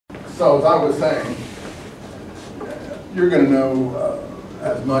So as I was saying, you're going to know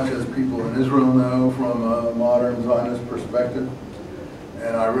as much as people in Israel know from a modern Zionist perspective.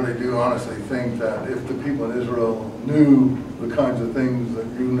 And I really do honestly think that if the people in Israel knew the kinds of things that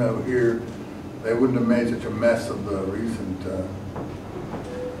you know here, they wouldn't have made such a mess of the recent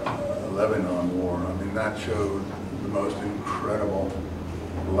Lebanon war. I mean, that showed the most incredible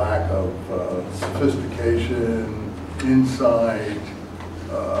lack of sophistication, insight,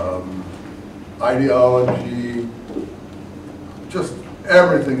 ideology. Just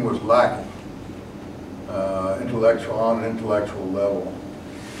everything was lacking on an intellectual level.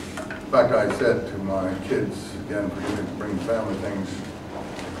 In fact, I said to my kids, again, forgive me for bringing family things,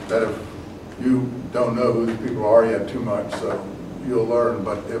 that if you don't know who these people are yet too much, so you'll learn.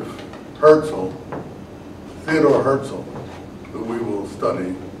 But if Theodore Herzl, who we will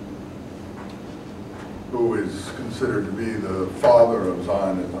study, who is considered to be the father of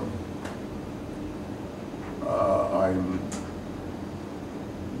Zionism, I'm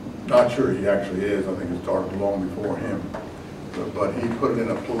not sure he actually is. I think it started long before him. But he put it in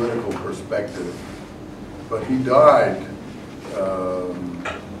a political perspective. But he died.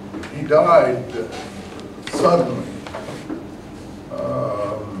 He died suddenly.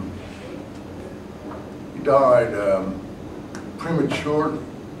 He died prematurely.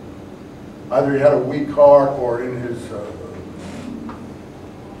 Either he had a weak heart, or in his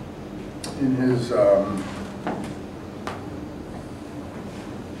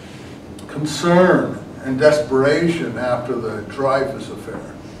concern and desperation after the Dreyfus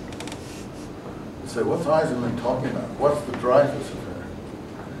affair. You say, what's Eisenman talking about? What's the Dreyfus affair?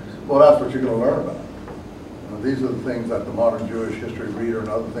 Well, that's what you're going to learn about. You know, these are the things that the modern Jewish history reader and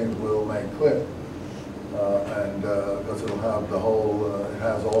other things will make clear. Because it'll have the whole, it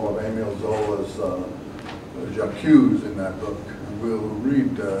has all of Emile Zola's J'accuse in that book. And we'll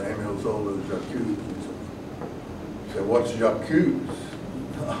read Emile Zola's J'accuse. And say, what's J'accuse?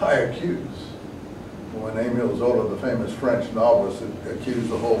 I accuse. When Emile Zola, the famous French novelist, accused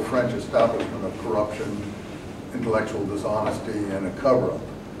the whole French establishment of corruption, intellectual dishonesty, and a cover-up.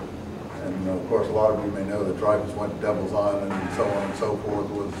 And of course, a lot of you may know that Dreyfus went to Devil's Island and so on and so forth,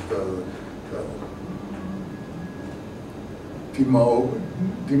 was demobbed,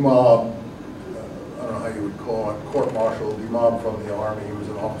 I don't know how you would call it, court-martial, demobbed from the army. He was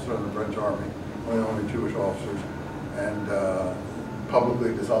an officer in the French army, one of the only Jewish officers, and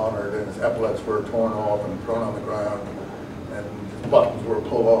publicly dishonored, and his epaulets were torn off and thrown on the ground, and his buttons were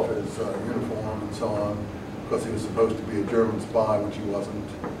pulled off his uniform and so on, because he was supposed to be a German spy, which he wasn't.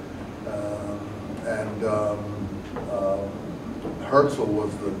 Herzl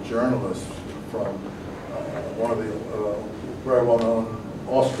was the journalist from one of the very well-known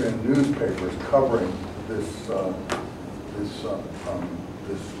Austrian newspapers covering this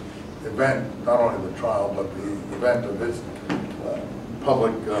event, not only the trial, but the event of his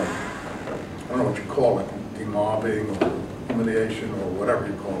public, I don't know what you call it, demobbing or humiliation or whatever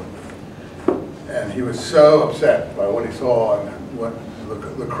you call it. And he was so upset by what he saw and what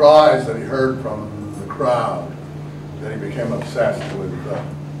the cries that he heard from the crowd that he became obsessed with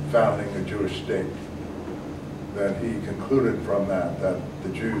founding a Jewish state. That he concluded from that the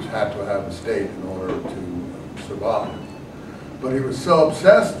Jews had to have a state in order to survive. But he was so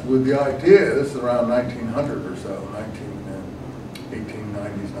obsessed with the idea, this is around 1900 or so,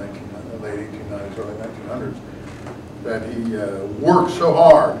 1890s, late 1890s, early 1900s, that he worked so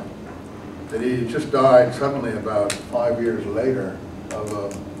hard that he just died suddenly about 5 years later of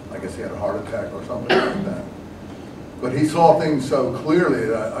I guess he had a heart attack or something like that. But he saw things so clearly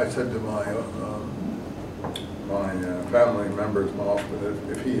that I said to my family members that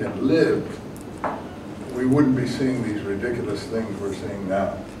if he had lived, we wouldn't be seeing these ridiculous things we're seeing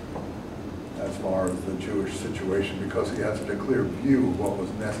now as far as the Jewish situation, because he had such a clear view of what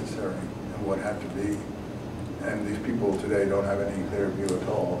was necessary and what had to be. And these people today don't have any clear view at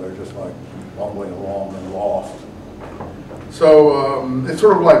all. They're just like bumbling along and lost. So it's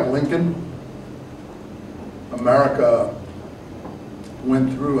sort of like Lincoln. America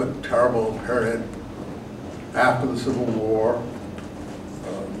went through a terrible period after the Civil War,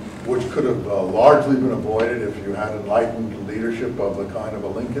 which could have largely been avoided if you had enlightened leadership of the kind of a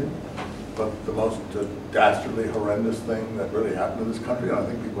Lincoln. But the most dastardly, horrendous thing that really happened to this country, and I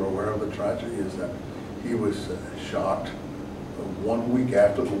think people are aware of the tragedy, is that he was shot 1 week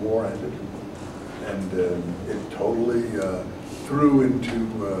after the war ended. And it totally threw into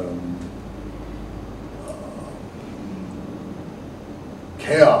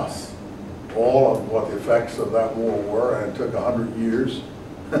chaos all of what the effects of that war were, and it took 100 years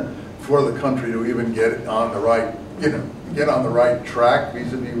for the country to even get it on the right, get on the right track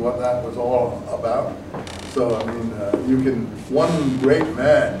vis-a-vis what that was all about. So, I mean, one great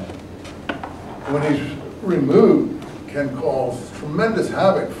man, when he's removed, can cause tremendous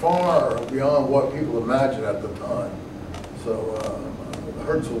havoc far beyond what people imagined at the time. So,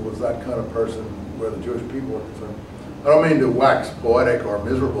 Herzl was that kind of person where the Jewish people were concerned. I don't mean to wax poetic or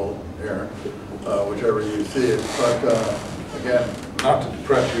miserable here, whichever you see it, but again, not to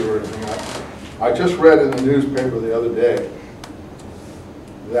depress you or anything. I just read in the newspaper the other day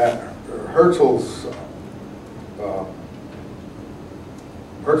that Herzl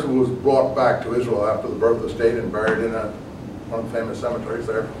was brought back to Israel after the birth of the state and buried in one of the famous cemeteries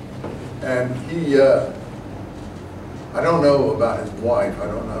there. And he, I don't know about his wife. I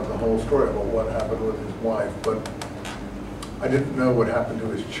don't have the whole story about what happened with his wife, but I didn't know what happened to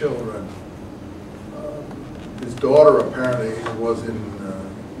his children. His daughter apparently was in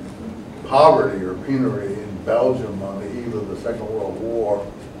poverty or penury in Belgium on the eve of the Second World War,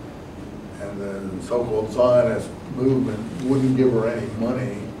 and the so-called Zionist movement wouldn't give her any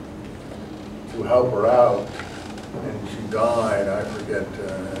money to help her out, and she died, I forget,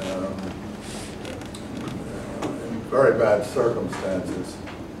 in very bad circumstances.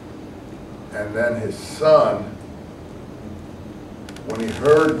 And then his son, when he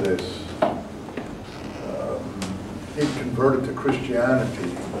heard this, he converted to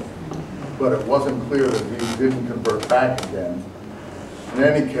Christianity, but it wasn't clear that he didn't convert back again. In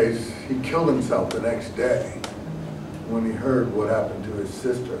any case, he killed himself the next day when he heard what happened to his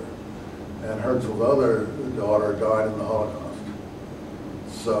sister. And Herzl's other daughter died in the Holocaust.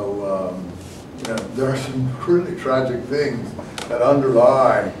 So, there are some really tragic things that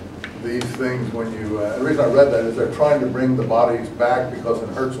underlie these things when you, the reason I read that is they're trying to bring the bodies back because in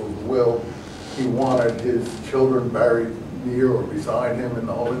Herzl's will, he wanted his children buried near or beside him in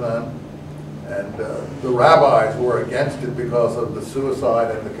the Holy Land. And the rabbis were against it because of the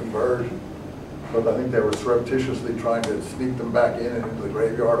suicide and the conversion. But I think they were surreptitiously trying to sneak them back in and into the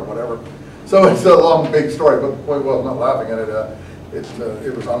graveyard or whatever. So it's a long, big story, but the point was, I'm not laughing at it.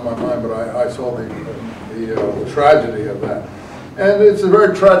 It was on my mind, but I saw the tragedy of that. And it's a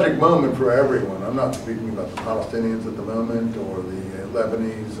very tragic moment for everyone. I'm not speaking about the Palestinians at the moment or the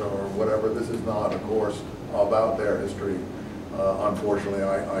Lebanese or whatever. This is not, of course, about their history. Unfortunately,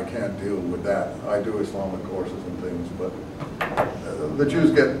 I can't deal with that. I do Islamic courses and things, but the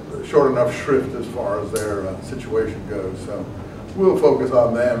Jews get short enough shrift as far as their situation goes. So we'll focus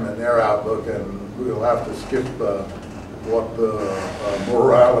on them and their outlook, and we'll have to skip what the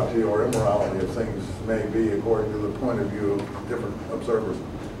morality or immorality of things may be according to the point of view of different observers.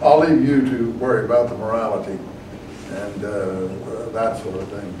 I'll leave you to worry about the morality and that sort of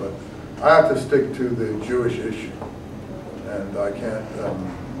thing, but I have to stick to the Jewish issue. And I can't,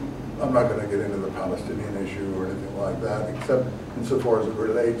 I'm not going to get into the Palestinian issue or anything like that, except insofar as it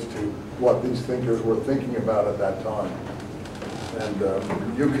relates to what these thinkers were thinking about at that time.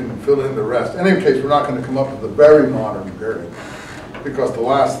 And you can fill in the rest. In any case, we're not going to come up with a very modern period, because the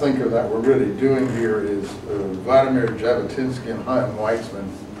last thinker that we're really doing here is Vladimir Jabotinsky and Chaim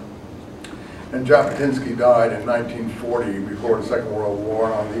Weizmann. And Jabotinsky died in 1940, before the Second World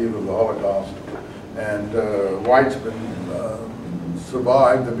War, on the eve of the Holocaust. And Weizmann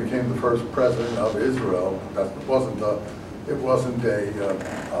survived and became the first president of Israel. That wasn't a, it wasn't a,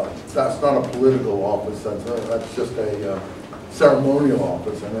 that's not a political office, that's just a ceremonial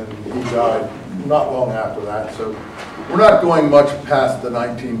office, and then he died not long after that. So we're not going much past the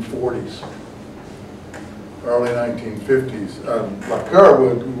 1940s, early 1950s. Lacker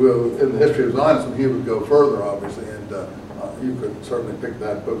will, in the history of Zionism, he would go further, obviously, and you could certainly pick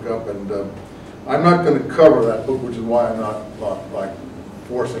that book up. And I'm not going to cover that book, which is why I'm not like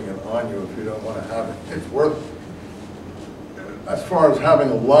forcing it on you if you don't want to have it. It's worth, as far as having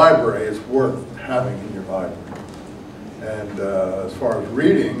a library, it's worth having in your library. And as far as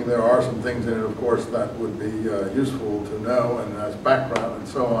reading, there are some things in it, of course, that would be useful to know, and as background and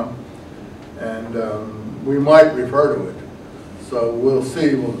so on. And we might refer to it. So we'll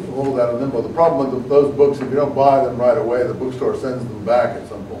see, we'll hold that in limbo. The problem with those books, if you don't buy them right away, the bookstore sends them back at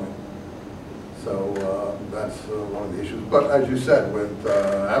some point. So that's one of the issues. But as you said, with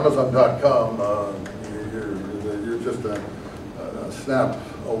Amazon.com, you're just a snap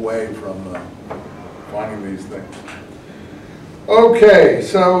away from finding these things. Okay,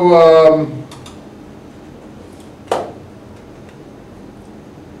 so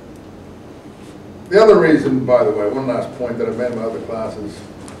the other reason, by the way, one last point that I've made in my other classes,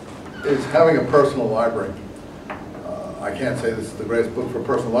 is having a personal library. I can't say this is the greatest book for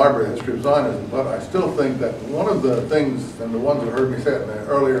personal library, the history of Zionism, but I still think that one of the things, and the ones that heard me say it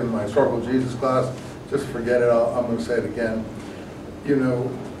earlier in my Historical Jesus class, just forget it, I'm going to say it again. You know,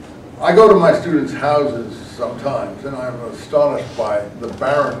 I go to my students' houses sometimes, and I'm astonished by the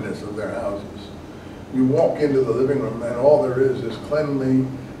barrenness of their houses. You walk into the living room, and all there is cleanly,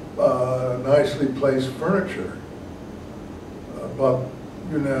 nicely placed furniture. But,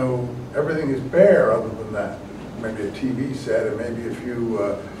 you know, everything is bare other than that. Maybe a TV set, and maybe a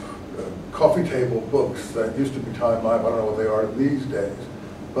few coffee table books that used to be Time Life. I don't know what they are these days.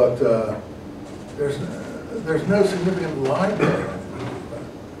 But there's no significant library.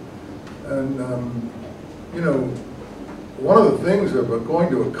 And, you know, one of the things about going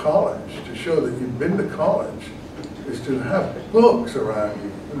to a college, to show that you've been to college, is to have books around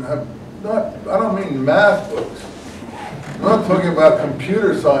you. And have I don't mean math books. I'm not talking about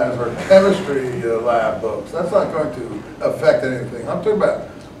computer science or chemistry lab books. That's not going to affect anything. I'm talking about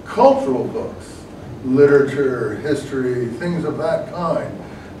cultural books, literature, history, things of that kind,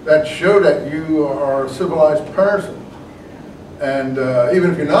 that show that you are a civilized person. And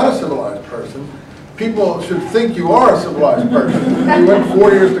even if you're not a civilized person, people should think you are a civilized person. You went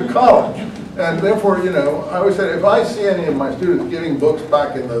 4 years to college. And therefore, you know, I always say, if I see any of my students giving books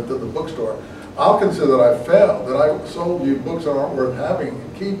back in the bookstore, I'll consider that I failed, that I sold you books that aren't worth having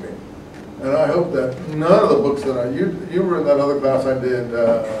and keeping. And I hope that none of the books that you were in that other class I did,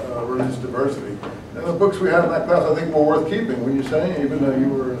 Religious Diversity, and the books we had in that class I think were worth keeping. When you say, even though you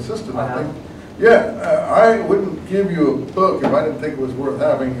were an assistant, I think, yeah, I wouldn't give you a book if I didn't think it was worth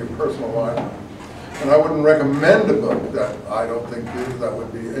having in your personal library. And I wouldn't recommend a book that I don't think that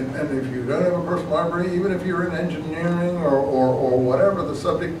would be. And if you don't have a personal library, even if you're in engineering or whatever the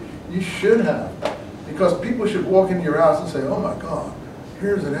subject, you should have. Because people should walk into your house and say, oh my God,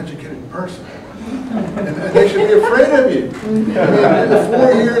 here's an educated person. And they should be afraid of you. I mean, the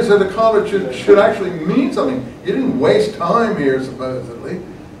 4 years at a college should actually mean something. You didn't waste time here, supposedly.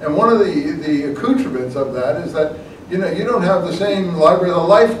 And one of the accoutrements of that is that, you know, you don't have the same library the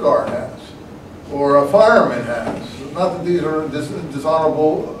lifeguard has or a fireman has. Not that these are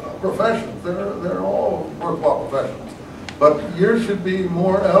dishonorable professions. They're all worthwhile professions. But yours should be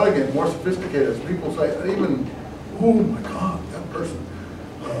more elegant, more sophisticated. As people say, even, oh my God, that person,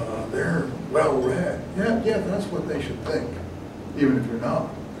 they're well-read. Yeah, that's what they should think, even if you're not.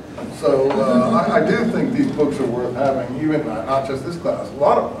 So I do think these books are worth having, even not just this class, a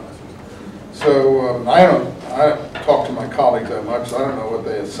lot of classes. So I don't talk to my colleagues that much, so I don't know what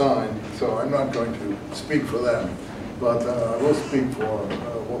they assign, so I'm not going to speak for them. But I will speak for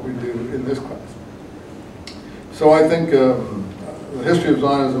what we do in this class. So I think the history of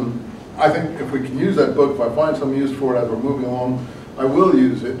Zionism, I think if we can use that book, if I find some use for it as we're moving along, I will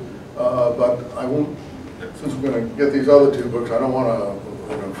use it, but I won't, since we're going to get these other two books, I don't want to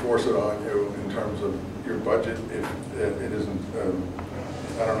force it on you in terms of your budget if it isn't,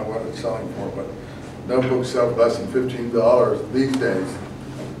 I don't know what it's selling for, but no books sell for less than $15 these days.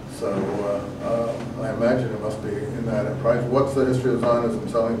 So I imagine it must be in that price. What's the history of Zionism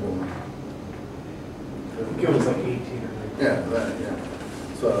selling for? It was like 18 or 19. Yeah, that, yeah.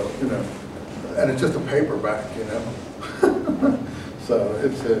 So, you know, and it's just a paperback, you know. So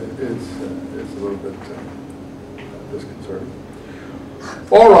it's a little bit disconcerting.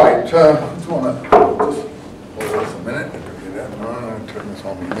 All right, just want to just hold this a minute. I'm going to turn this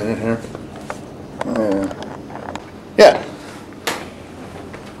on a minute here. Yeah.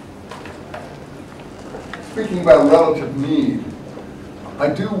 Speaking about relative need, I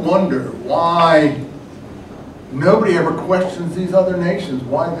do wonder why nobody ever questions these other nations,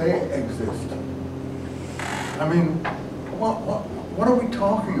 why they exist. I mean, what are we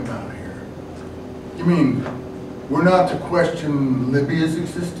talking about here? You mean we're not to question Libya's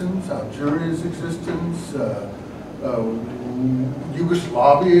existence, Algeria's existence,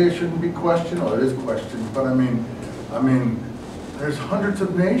 Yugoslavia shouldn't be questioned, or it is questioned, but I mean, there's hundreds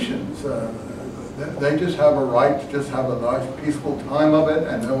of nations. They just have a right to just have a nice peaceful time of it,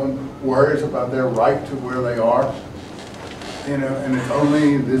 and no one worries about their right to where they are. You know, and it's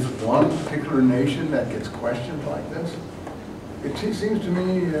only this one particular nation that gets questioned like this. It seems to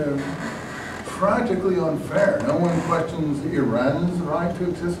me tragically unfair. No one questions Iran's right to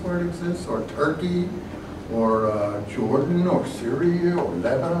exist where it exists, or Turkey, or Jordan, or Syria, or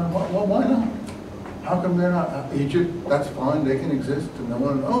Lebanon. Why not? How come they're not? Egypt, that's fine, they can exist. And no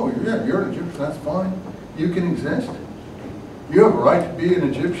one, oh yeah, you're an Egyptian, that's fine. You can exist. You have a right to be an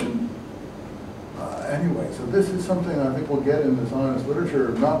Egyptian. Anyway, so this is something I think we'll get in the Zionist literature,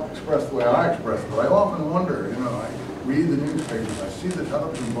 not expressed the way I express it, but I often wonder, you know, I read the newspapers, I see the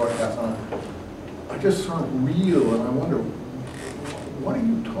television broadcasts, and I just sort of reel and I wonder, what are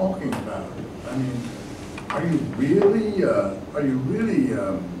you talking about? I mean, are you really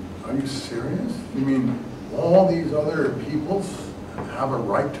Are you serious? You mean all these other peoples have a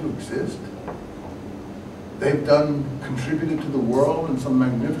right to exist? They've contributed to the world in some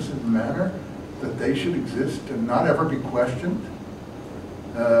magnificent manner, that they should exist and not ever be questioned?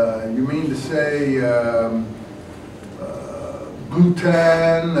 You mean to say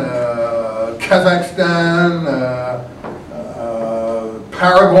Bhutan, Kazakhstan,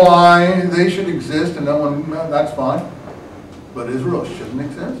 Paraguay, they should exist and no one, that's fine. But Israel shouldn't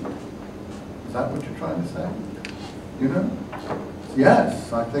exist? Is that what you're trying to say? You know?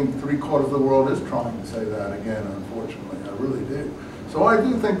 Yes, I think 3/4 of the world is trying to say that again, unfortunately. I really do. So I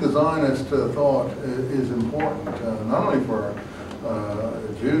do think the Zionist thought is important, not only for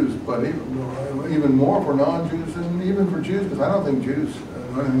Jews, but even more for non-Jews and even for Jews, because I don't think Jews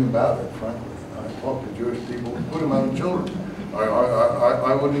know anything about it, frankly. I talk to Jewish people, put them out of children.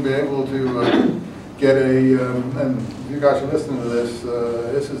 I wouldn't be able to get and you guys are listening to this,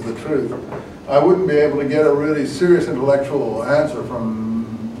 this is the truth. I wouldn't be able to get a really serious intellectual answer from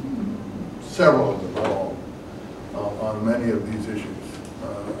several of them at all on many of these issues,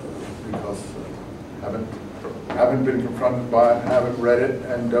 because haven't been confronted by it, haven't read it,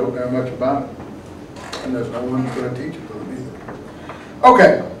 and don't know much about it. And there's no one who's going to teach it to them either.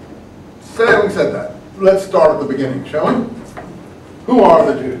 Okay, having said that, let's start at the beginning, shall we? Who are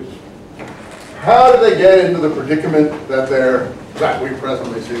the Jews? How did they get into the predicament that we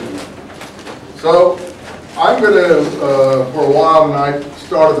presently see them in? So, I'm going to, for a while tonight,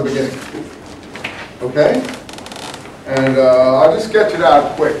 start at the beginning. Okay? And I'll just sketch it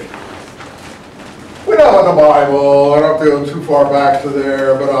out quick. We know in the Bible, I don't have to go too far back to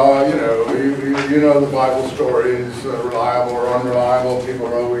there, but you know the Bible stories, reliable or unreliable. People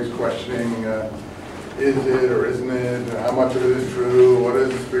are always questioning, is it or isn't it, how much of it is true, what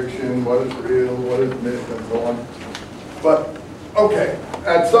is fiction, what is real, what is myth, and so on. But, okay,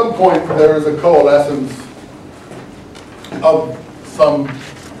 at some point there is a coalescence of some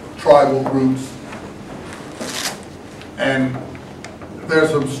tribal groups, and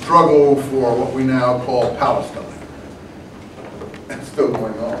there's some struggle for what we now call Palestine. It's still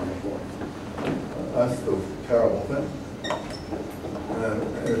going on, of course. That's the terrible thing.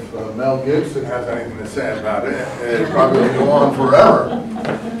 If Mel Gibson has anything to say about it, it'll probably go on forever.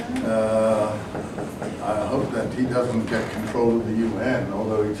 I hope that he doesn't get control of the UN,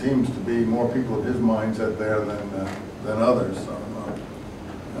 although he seems to be more people of his mindset there than others, so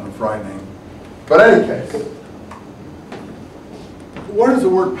kind of frightening. But in any case, where does the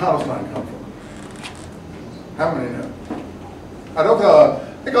word Palestine come from? How many know? I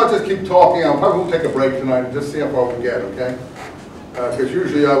think I'll just keep talking. I probably won't take a break tonight and just see how far we get, okay? Because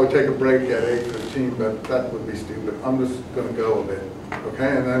usually I would take a break at 8:15, but that would be stupid. I'm just going to go a bit,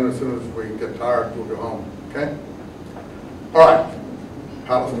 okay? And then as soon as we get tired, we'll go home, okay? All right,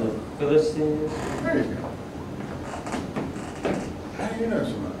 Palestine. Philistines. There you go. How do you know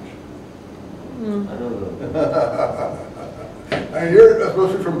so much? I don't know. I mean, you're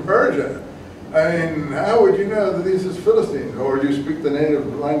supposed to be from Persia. I mean, how would you know that these is Philistines? Or do you speak the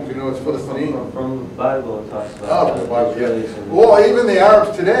native language, you know it's Philistine? From the Bible it talks about. Oh, the Bible, yeah. Well, even the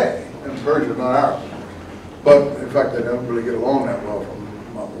Arabs today, in Persia, not Arabs. But, in fact, they don't really get along that well from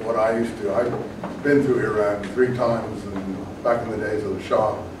what I used to. I've been through Iran 3 times, and back in the days of the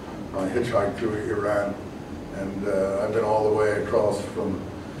Shah, I hitchhiked through Iran. And I've been all the way across from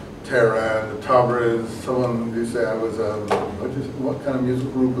Tehran to Tabriz. Someone you say I was what kind of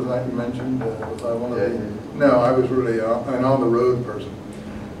music group was that you mentioned? Was I one of the? No, I was really an on the road person,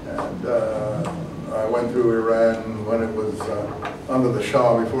 and I went through Iran when it was under the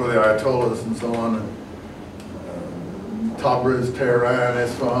Shah, before the Ayatollahs and so on. And, Tabriz, Tehran,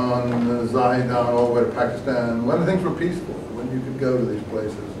 Isfahan, Zaidan, all the way to Pakistan. When things were peaceful, when you could go to these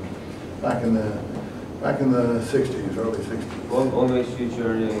places, back in the 60s, early 60s. What makes you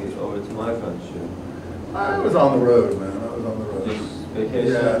journey over to my country? I was on the road, man. I was on the road. Just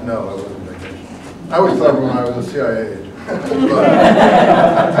vacation? Yeah, no, I wasn't vacation. I was there when I was a CIA agent. I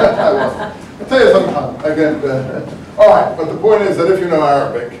wasn't. I'll tell you sometime. Again, all right, but the point is that if you know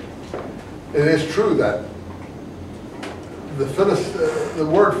Arabic, it is true that the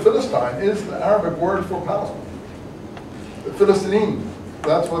word Philistine is the Arabic word for Palestine. The Philistine.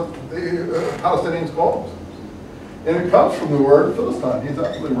 That's what the Palestinians call themselves. And it comes from the word Philistine. He's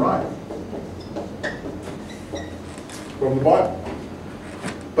absolutely right. From the Bible.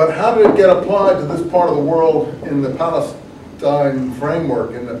 But how did it get applied to this part of the world in the Palestine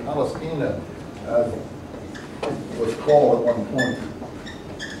framework, in the Palestina, as it was called at one point?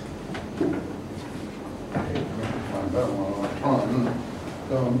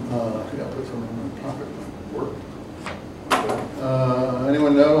 I'll put some in my pocket. Work.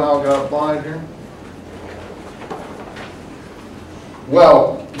 Anyone know how got applied here?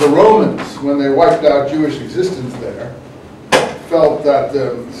 Well, the Romans, when they wiped out Jewish existence there, felt that,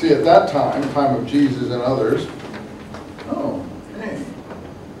 see, at that time of Jesus and others, oh, hey,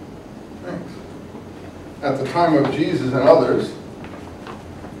 thanks. At the time of Jesus and others,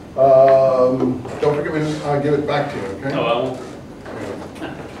 don't forget me, I'll give it back to you, okay? No, I won't.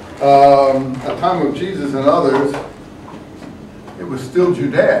 At the time of Jesus and others, it was still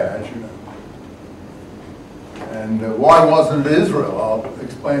Judea, as you know. And why wasn't it Israel? I'll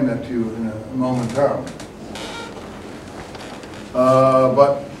explain that to you in a momentarily.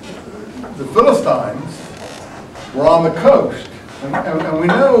 But the Philistines were on the coast. And we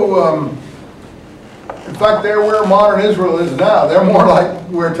know, in fact, they're where modern Israel is now. They're more like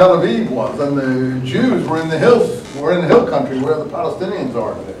where Tel Aviv was. And the Jews were in the hills, were in the hill country where the Palestinians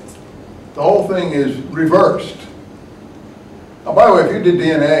are today. The whole thing is reversed. Now, by the way, if you did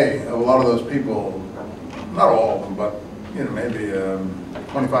DNA of a lot of those people, not all of them, but you know, maybe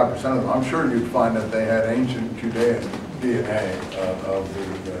 25% of them, I'm sure you'd find that they had ancient Judean DNA of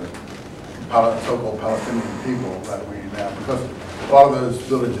the so-called Palestinian people that we now, because a lot of those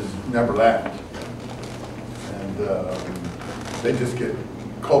villages never left. And they just get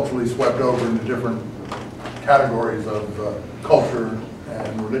culturally swept over into different categories of culture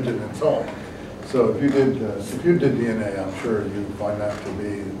and religion and so on. So if you did DNA, I'm sure you'd find that to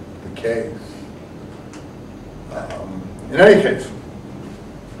be the case. In any case,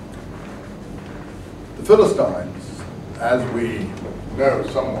 the Philistines, as we know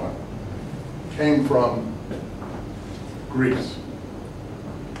somewhat, came from Greece.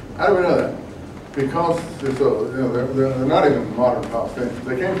 How do we know that? Because they're not even modern Palestinians.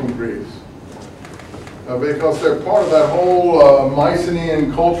 They came from Greece. Because they're part of that whole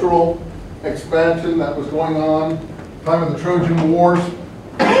Mycenaean cultural expansion that was going on, time of the Trojan Wars.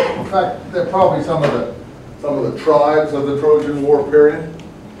 In fact, they're probably some of the tribes of the Trojan War period.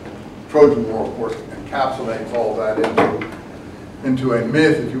 Trojan War, of course, encapsulates all that into a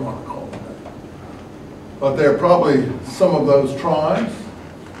myth, if you want to call it that. But they're probably some of those tribes.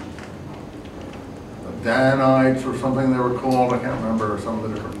 The Danites or something they were called. I can't remember some of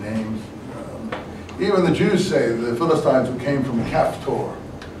the different names. Even the Jews say the Philistines who came from Kaftor.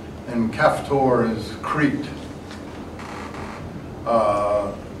 And Kaftor is Crete.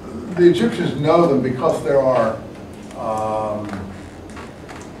 The Egyptians know them because there are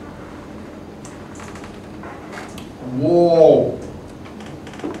wall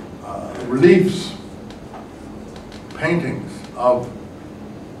reliefs, paintings of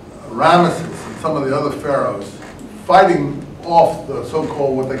Ramesses and some of the other pharaohs fighting off the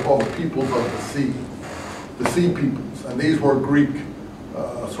so-called, what they call the peoples of the sea peoples. And these were Greek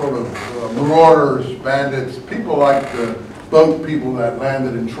sort of marauders, bandits, people like the boat people that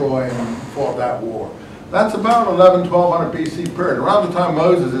landed in Troy and fought that war. That's about 1200 BC period. Around the time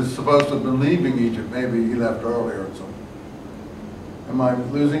Moses is supposed to have been leaving Egypt. Maybe he left earlier or something. Am I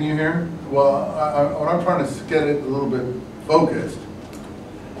losing you here? Well, what I'm trying to get it a little bit focused.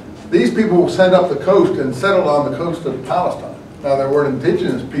 These people sent up the coast and settled on the coast of Palestine. Now, there were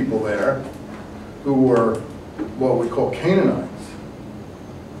indigenous people there who were what we call Canaanites.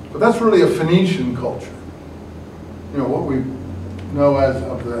 But that's really a Phoenician culture. You know, what we know as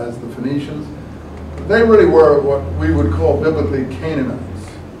the Phoenicians. They really were what we would call biblically Canaanites.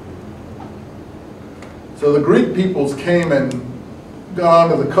 So the Greek peoples came and got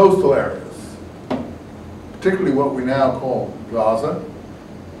onto the coastal areas, particularly what we now call Gaza,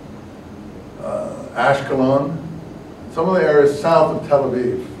 Ashkelon, some of the areas south of Tel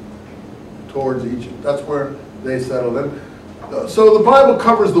Aviv, towards Egypt. That's where they settled in. So the Bible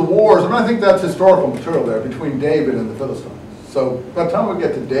covers the wars, and I think that's historical material there, between David and the Philistines. So by the time we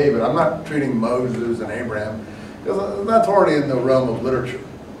get to David, I'm not treating Moses and Abraham, because that's already in the realm of literature.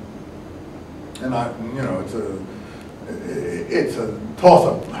 And you know, it's a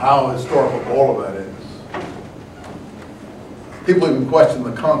toss-up how historical all of that is. People even question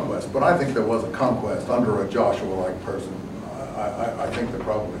the conquest, but I think there was a conquest under a Joshua-like person. I think there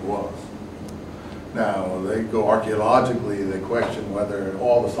probably was. Now, they go archaeologically, they question whether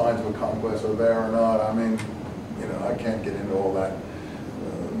all the signs of a conquest are there or not. I mean, you know, I can't get into all that.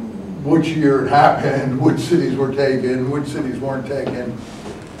 Which year it happened, which cities were taken, which cities weren't taken.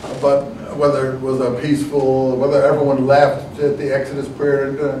 But whether it was a peaceful, whether everyone left at the Exodus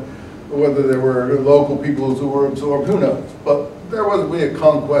period, whether there were local peoples who were absorbed, who knows. But there was a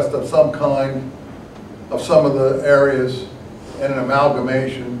conquest of some kind of some of the areas and an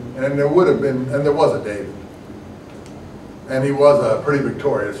amalgamation. And there would have been, and there was a David. And he was a pretty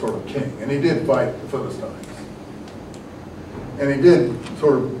victorious sort of king. And he did fight the Philistines. And he did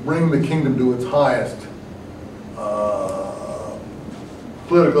sort of bring the kingdom to its highest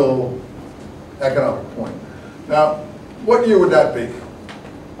political, economic point. Now, what year would that be?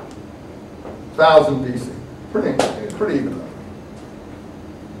 1000 BC. Pretty even.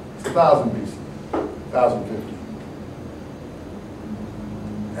 It's 1000 BC, 1050.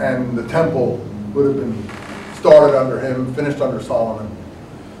 And the temple would have been started under him, finished under Solomon.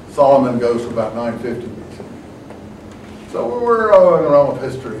 Solomon goes to about 950 BC. So we're in the realm of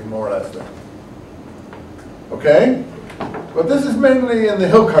history, more or less there. Okay? But this is mainly in the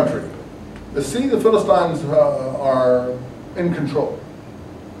hill country. The Philistines are in control.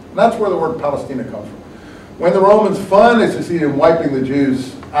 And that's where the word Palestina comes from. When the Romans finally succeeded in wiping the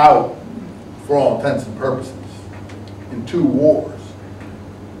Jews out, for all intents and purposes, in 2 wars.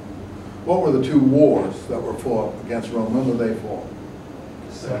 What were the 2 wars that were fought against Rome? When were they fought?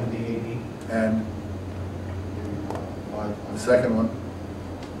 70 AD. And the second one?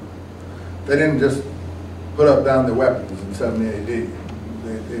 They didn't just put up down their weapons in 70 AD.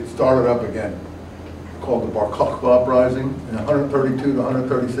 It started up again, called the Bar Kokhba uprising in 132 to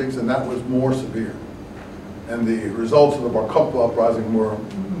 136, and that was more severe. And the results of the Bar Kokhba uprising were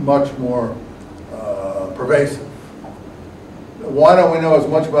much more pervasive. Why don't we know as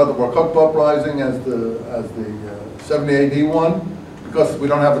much about the Bar Kokhba uprising as the 70 AD one? Because we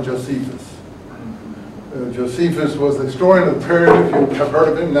don't have a Josephus. Josephus was the historian of the period, if you have heard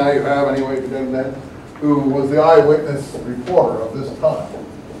of him, now you have anyway, if you didn't then, who was the eyewitness reporter of this time.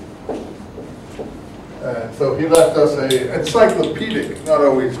 And so he left us a encyclopedic, not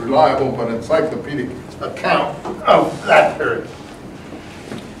always reliable, but encyclopedic account of that period.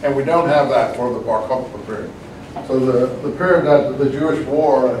 And we don't have that for the Bar Kokhba period. So the period that the Jewish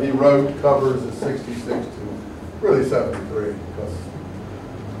war he wrote covers is 66 to really 73, because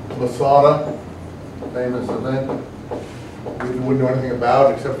Masada, famous event, we wouldn't know anything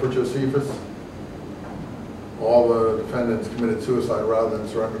about except for Josephus. All the defendants committed suicide rather than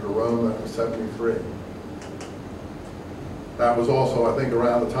surrender to Rome. That was 73. That was also, I think,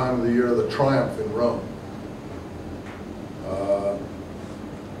 around the time of the year of the triumph in Rome.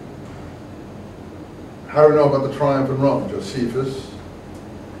 How do we know about the triumph in Rome? Josephus.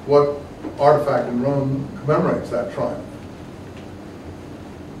 What artifact in Rome commemorates that triumph?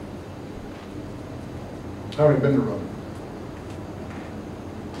 How many been to Rome?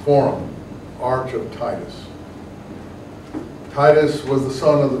 Forum, Arch of Titus. Titus was the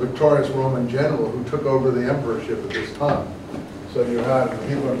son of the victorious Roman general who took over the emperorship at this time. So you had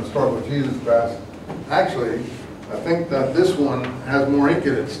people in the Start with Jesus class. Actually, I think that this one has more ink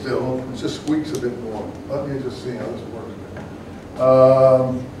in it still. It just squeaks a bit more. Let me just see how this works.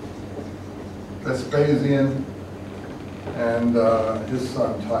 Vespasian and his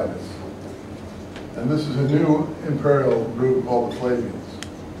son Titus. And this is a new imperial group called the Flavians.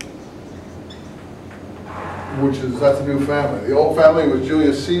 That's a new family. The old family was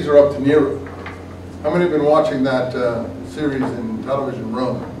Julius Caesar up to Nero. How many have been watching that series in television,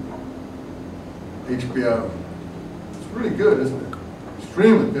 Rome? HBO. It's really good, isn't it?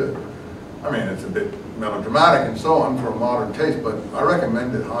 Extremely good. I mean, it's a bit melodramatic and so on for a modern taste, but I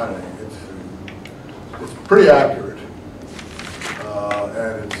recommend it highly. It's pretty accurate,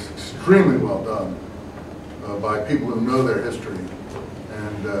 and it's extremely well done by people who know their history,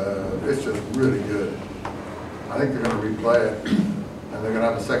 and it's just really good. I think they're going to replay it, and they're going to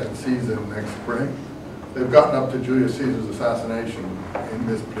have a second season next spring. They've gotten up to Julius Caesar's assassination in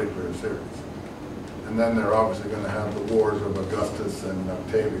this particular series. And then they're obviously going to have the wars of Augustus and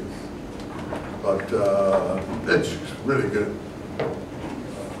Octavius. But it's really good.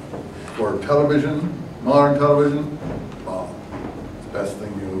 For television, modern television, wow, it's the best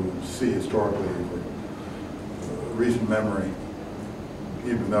thing you see historically for recent memory,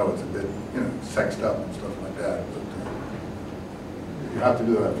 even though it's a bit, sexed up and stuff like that. But you have to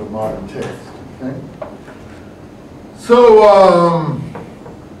do that for modern taste. Okay? So,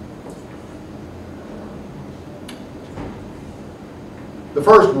 the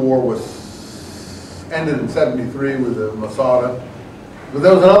first war ended in 73 with the Masada, but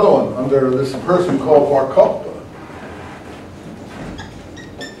there was another one under this person called Bar Kokhba.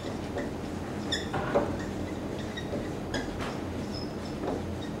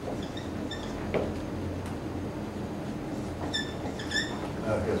 I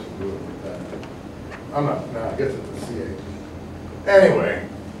guess we'll do it with that. I guess it's a CH. Anyway,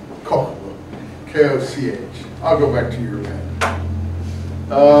 Kokhba, K-O-C-H. I'll go back to your pen.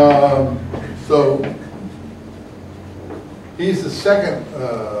 So he's the second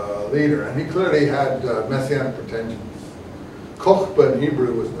leader, and he clearly had messianic pretensions. Kokhba in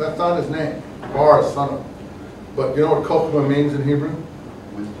Hebrew that's not his name. Bar is son of. But you know what chokhmah means in Hebrew?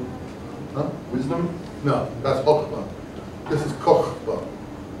 Wisdom? Huh? Wisdom? No, that's chokhmah. This is kochba.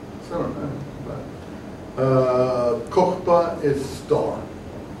 Kochba is star,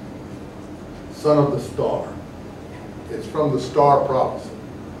 son of the star. It's from the star prophecy.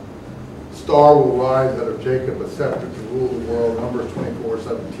 Star will rise out of Jacob, a scepter to rule the world, Numbers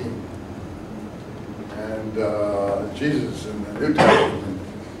 24:17. And Jesus in the New Testament,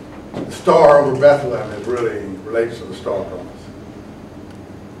 the star over Bethlehem is really relates to the star prophecy.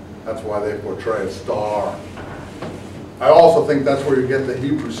 That's why they portray a star. I also think that's where you get the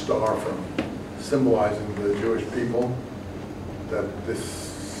Hebrew star from, symbolizing the Jewish people, that this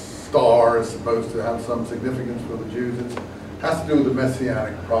star is supposed to have some significance for the Jews. It has to do with the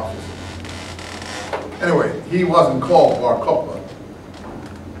Messianic prophecy. Anyway, he wasn't called Bar Kokhba.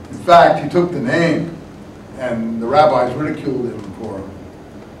 In fact, he took the name, and the rabbis ridiculed him for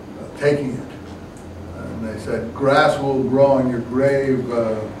taking it. And they said, grass will grow on your grave.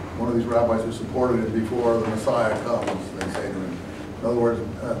 One of these rabbis who supported it before the Messiah comes, they say to him. In other words,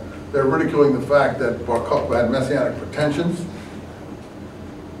 they're ridiculing the fact that Bar Kokhba had messianic pretensions.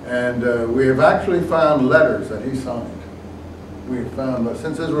 And we have actually found letters that he signed. We have found,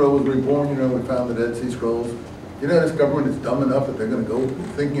 since Israel was reborn, you know, we found the Dead Sea Scrolls. You know, this government is dumb enough that they're going to go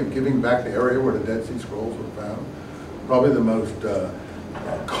thinking of giving back the area where the Dead Sea Scrolls were found. Probably the most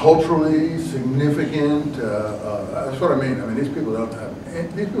culturally significant, that's what I mean. I mean, these people don't have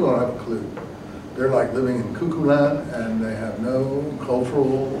a clue. They're like living in cuckoo land, and they have no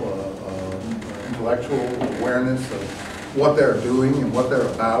cultural, intellectual awareness of what they're doing and what they're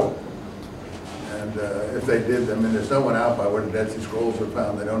about. And if they did, I mean, there's no one out by where the Dead Sea Scrolls are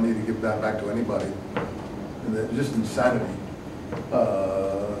found. They don't need to give that back to anybody. And they're just insanity.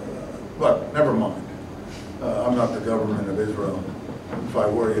 But never mind. I'm not the government of Israel. If I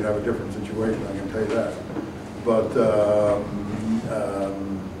were, you'd have a different situation, I can tell you that. But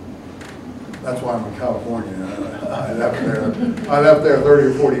that's why I'm in California. I left there 30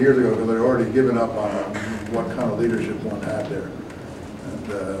 or 40 years ago because I'd already given up on what kind of leadership one had there.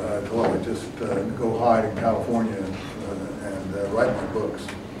 And I thought I'd just go hide in California and write my books,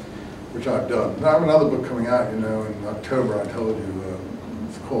 which I've done. Now I have another book coming out, you know, in October, I told you.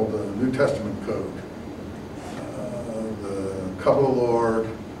 It's called the New Testament Code. The Cup of the Lord,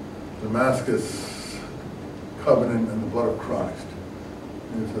 Damascus Covenant, and the Blood of Christ.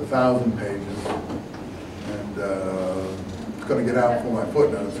 It's 1,000 pages, and it's going to get out before my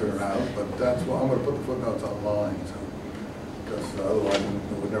footnotes are out, but that's why I'm going to put the footnotes online, so, because otherwise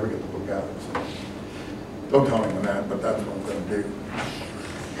we would never get the book out. So. Don't tell anyone that, but that's what I'm going to do.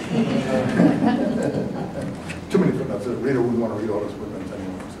 Too many footnotes. The reader wouldn't want to read all those footnotes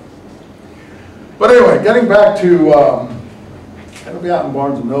anyway. So. But anyway, getting back to, it'll be out in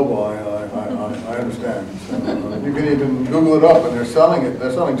Barnes & Noble, I understand. So, you can even Google it up, and they're selling it.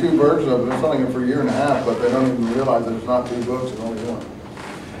 They're selling 2 versions of it. They're selling it for a year and a half, but they don't even realize that it's not 2 books, it's only one.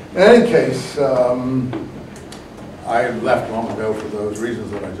 In any case, I left long ago for those reasons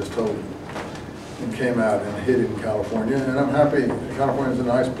that I just told you, and came out and hid in California, and I'm happy. California's a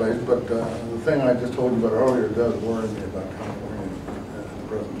nice place, but the thing I just told you about earlier does worry me about California at the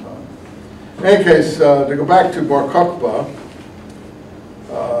present time. In any case, to go back to Bar Kokhba,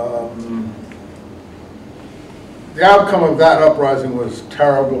 the outcome of that uprising was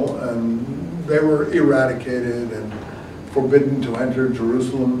terrible, and they were eradicated and forbidden to enter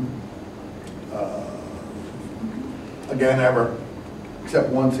Jerusalem again ever, except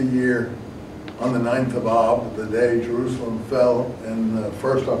once a year on the 9th of Ab, the day Jerusalem fell in the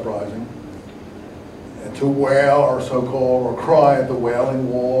first uprising, and to wail, or so-called, or cry at the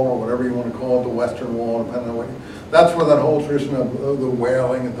Wailing Wall, or whatever you want to call it, the Western Wall, depending on what you, that's where that whole tradition of the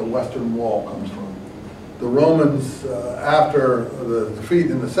wailing at the Western Wall comes from. The Romans, after the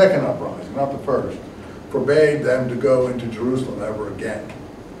defeat in the second uprising, not the first, forbade them to go into Jerusalem ever again,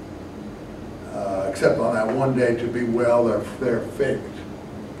 except on that one day to bewail their fate.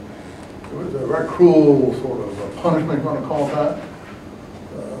 It was a very cruel sort of a punishment, you want to call it that,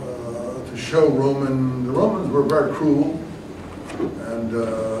 to show the Romans were very cruel, and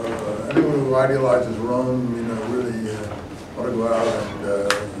anyone who idealizes Rome, you know, really ought to go out and,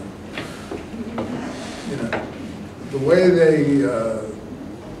 you know, the way they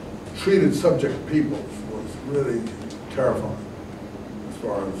treated subject peoples was really terrifying, as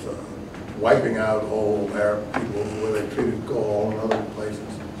far as wiping out whole Arab people, the way they treated Gaul and other places,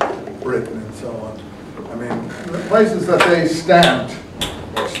 Britain and so on. I mean, the places that they stamped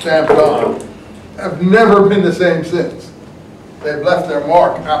on have never been the same since. They've left their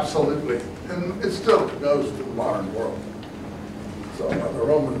mark, absolutely, and it still goes to the modern world. So the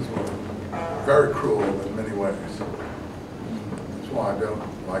Romans were very cruel in many ways. That's why I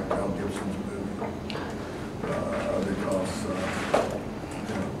don't like Mel Gibson's movie, because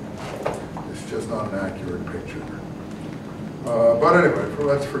you know, it's just not an accurate picture. But anyway,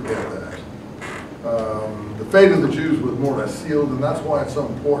 let's forget that. The fate of the Jews was more or less sealed, and that's why it's so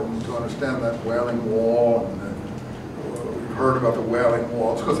important to understand that Wailing Wall. And we've heard about the Wailing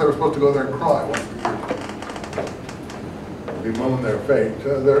Wall. It's because they were supposed to go there and cry once a year, bemoan their fate.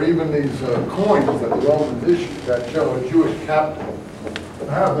 There are even these coins that the Romans issued that show a Jewish captive.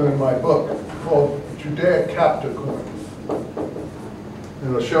 I have them in my book called Judaic captive coins.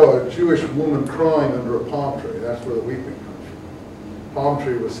 And it'll show a Jewish woman crying under a palm tree. That's where the weeping comes from. Palm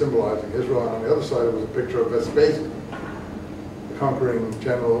tree was symbolizing Israel, and on the other side it was a picture of Vespasian, the conquering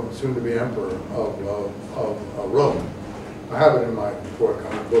general, soon-to-be emperor of Rome. I have it in my book.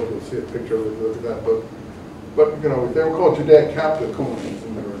 You'll see a picture of it if you look at that book. But you know, they were called Judaic captive coins,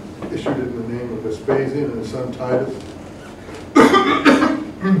 and they were issued in the name of Vespasian and his son Titus.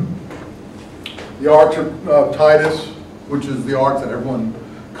 The Arch of Titus, which is the arch that everyone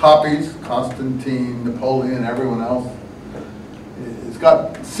copies, Constantine, Napoleon, everyone else. It's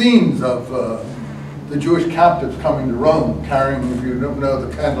got scenes of the Jewish captives coming to Rome, carrying, if you don't know, the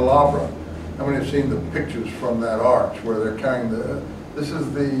candelabra. How many have seen the pictures from that arch where they're carrying this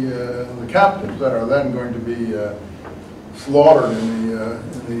is the captives that are then going to be slaughtered in the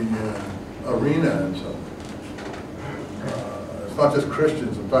arena and so. It's not just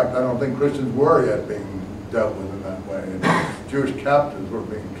Christians. In fact, I don't think Christians were yet being dealt with in that way. And Jewish captives were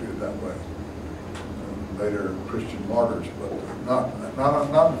being treated that way. Later Christian martyrs, but not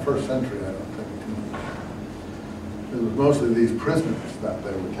in the first century, I don't think. It was mostly these prisoners that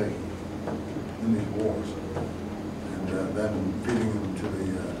they were taking in these wars, and then feeding them to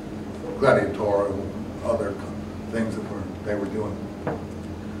the gladiatorial, other things that they were doing.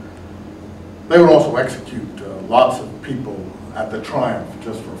 They would also execute lots of people at the Triumph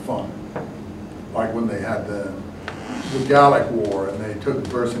just for fun. Like when they had the Gallic War and they took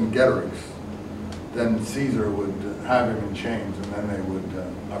Vercingetorix, then Caesar would have him in chains, and then they would,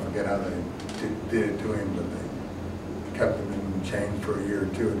 I forget how they did it to him, but they kept him in chains for a year or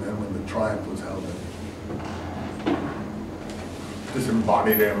two, and then when the Triumph was held, they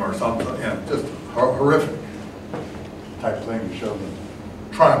disembodied him or something, you know, just horrific type thing to show the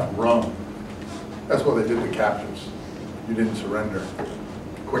triumph of Rome. That's what they did to captives. You didn't surrender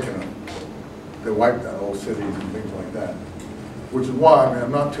quick enough. They wiped out whole cities and things like that. Which is why, I mean,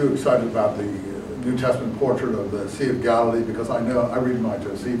 I'm not too excited about the New Testament portrait of the Sea of Galilee, because I read my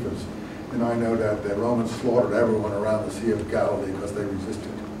Josephus, and I know that the Romans slaughtered everyone around the Sea of Galilee because they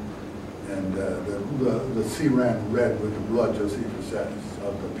resisted. And the sea ran red with the blood, Josephus says,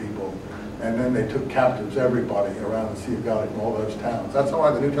 of the people. And then they took captives, everybody around the Sea of Galilee from all those towns. That's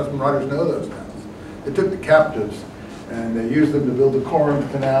why the New Testament writers know those towns. They took the captives and they used them to build the Corinth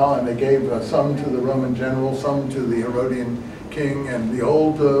Canal, and they gave some to the Roman general, some to the Herodian king, and the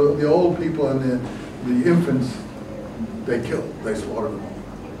old people and the infants they killed. They slaughtered them all.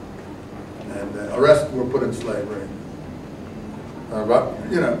 And the rest were put in slavery. But,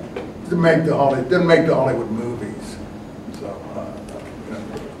 you know, didn't make the Hollywood movies. So,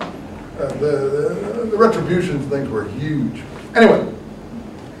 the retribution things were huge. Anyway,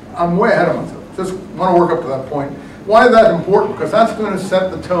 I'm way ahead of myself. Just want to work up to that point. Why is that important? Because that's going to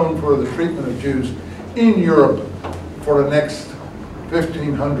set the tone for the treatment of Jews in Europe for the next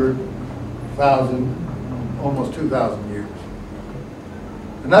 1,500, 1,000, almost 2,000 years.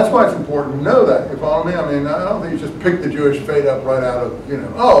 And that's why it's important to know that. You follow me? I mean, I don't think you just pick the Jewish fate up right out of, you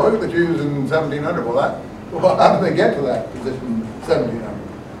know, oh, look at the Jews in 1700. Well, how did they get to that position in 1700?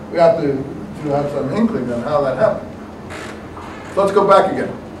 We have to have some inkling on how that happened. So let's go back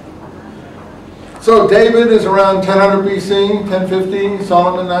again. So David is around 1000 BC, 1050,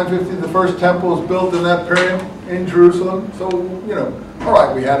 Solomon 950. The first temple was built in that period in Jerusalem. So, you know, all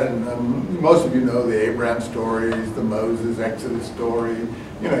right, we had, most of you know the Abraham stories, the Moses, Exodus story.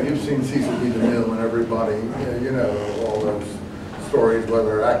 You know, you've seen Cecil B. DeMille and everybody, you know, all those stories, whether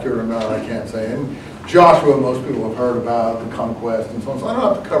they're accurate or not, I can't say. And Joshua, most people have heard about, the conquest and so on. So I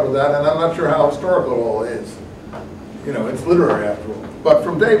don't have to cover that, and I'm not sure how historical it all is. You know, it's literary after all. But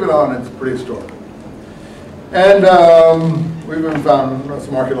from David on, it's pretty historical. And we've even found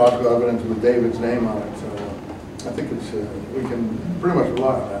some archaeological evidence with David's name on it, so I think it's we can pretty much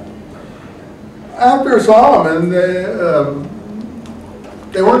rely on that. After Solomon,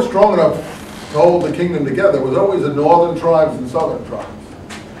 they weren't strong enough to hold the kingdom together. There was always the northern tribes and southern tribes.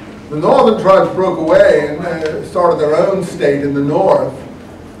 The northern tribes broke away and started their own state in the north,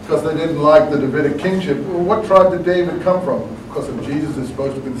 because they didn't like the Davidic kingship. Well, what tribe did David come from? Because of Jesus is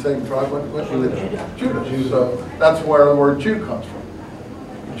supposed to be the same tribe. What Judah. So that's where the word Jew comes from.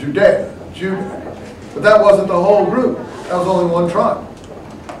 Judea, Judah. But that wasn't the whole group. That was only one tribe.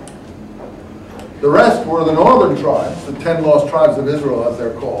 The rest were the northern tribes, the 10 lost tribes of Israel, as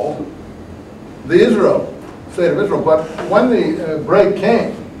they're called. The state of Israel. But when the break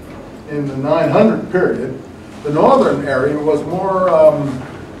came in the 900 period, the northern area was more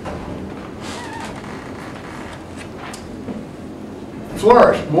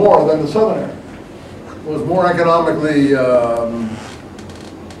flourished more than the southern area. It was more economically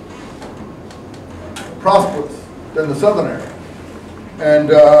prosperous than the southern area.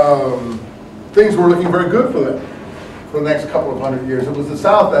 And things were looking very good for them for the next couple of hundred years. It was the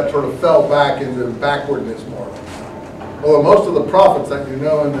south that sort of fell back into backwardness more or less. Although most of the prophets that you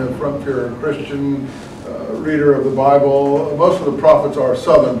know in the front, if you're a Christian reader of the Bible, most of the prophets are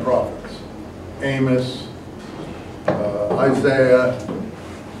southern prophets. Amos, Isaiah,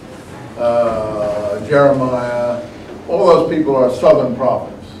 Jeremiah, all those people are southern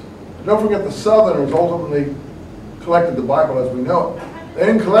prophets. Don't forget the southerners ultimately collected the Bible as we know it. They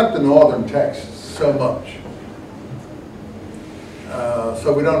didn't collect the northern texts so much.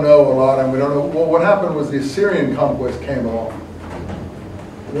 So we don't know a lot, and we don't know. Well, what happened was the Assyrian conquest came along.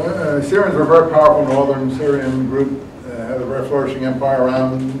 The Assyrians were a very powerful northern Syrian group, had a very flourishing empire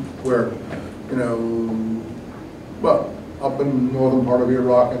around where, well, up in the northern part of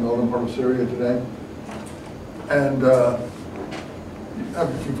Iraq and northern part of Syria today. And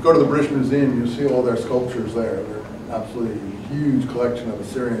if you go to the British Museum, you'll see all their sculptures there. They're absolutely huge collection of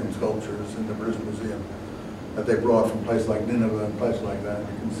Assyrian sculptures in the British Museum that they brought from places like Nineveh and places like that.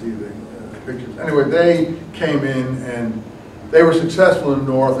 You can see the pictures. Anyway, they came in and they were successful in the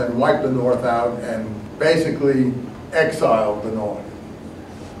north and wiped the north out and basically exiled the north.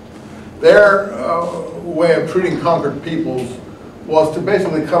 Their way of treating conquered peoples was to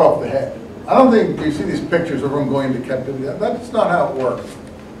basically cut off the head. I don't think you see these pictures of them going into captivity. That's not how it works.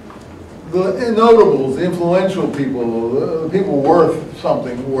 The notables, the influential people, the people worth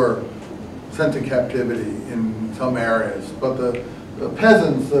something were sent to captivity in some areas. But the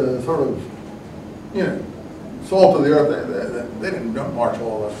peasants, sort of, salt of the earth, they didn't march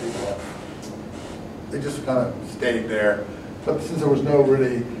all those people off. They just kind of stayed there. But since there was no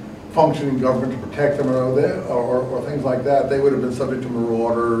really functioning government to protect them or things like that, they would have been subject to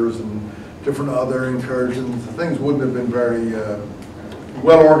marauders and different other incursions. Things wouldn't have been very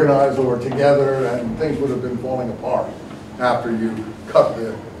well organized or together, and things would have been falling apart after you cut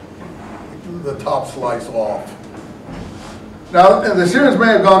the top slice off. Now, the Syrians may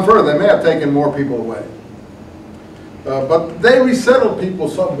have gone further. They may have taken more people away. But they resettled people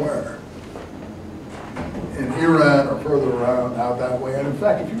somewhere in Iran or further around out that way. And in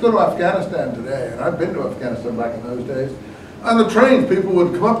fact, if you go to Afghanistan today, and I've been to Afghanistan back in those days, on the trains, people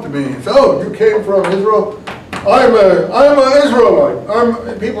would come up to me and say, "Oh, you came from Israel? I'm an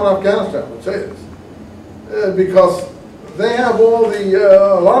Israelite." People in Afghanistan would say this because they have all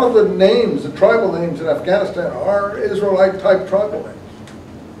a lot of the names, the tribal names in Afghanistan are Israelite-type tribal names.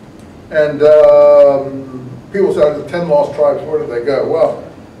 And people say, the 10 lost tribes, where did they go? Well,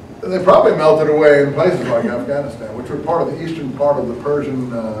 they probably melted away in places like Afghanistan, which were part of the eastern part of the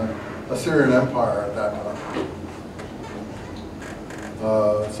Persian Assyrian Empire at that time.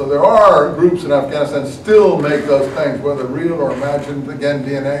 So there are groups in Afghanistan still make those claims, whether real or imagined. Again,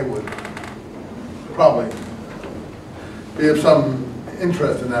 DNA would probably be of some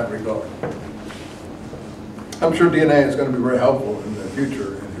interest in that regard. I'm sure DNA is going to be very helpful in the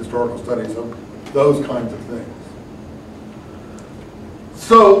future in historical studies of those kinds of things.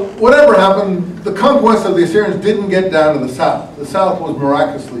 So whatever happened, the conquest of the Assyrians didn't get down to the south. The south was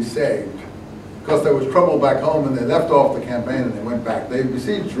miraculously saved because there was trouble back home, and they left off the campaign and they went back. They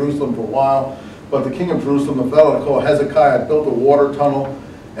besieged Jerusalem for a while, but the king of Jerusalem, a fellow called Hezekiah, had built a water tunnel,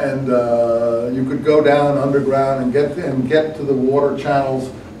 and you could go down underground and get to the water channels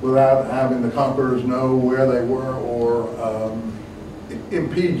without having the conquerors know where they were or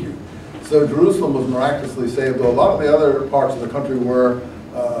impede you. So Jerusalem was miraculously saved, though a lot of the other parts of the country were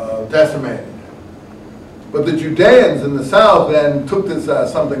decimated. But the Judeans in the south then took this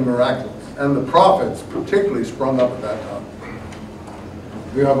as something miraculous, and the prophets particularly sprung up at that time.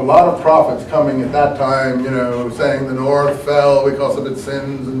 You have a lot of prophets coming at that time, saying the north fell because of its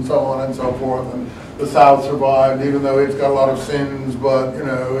sins and so on and so forth, and the south survived, even though it's got a lot of sins, but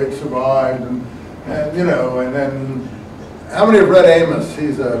it survived, and then how many have read Amos?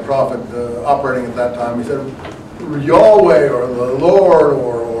 He's a prophet operating at that time. He said, Yahweh or the Lord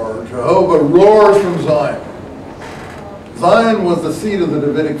or Jehovah roars from Zion. Zion was the seat of the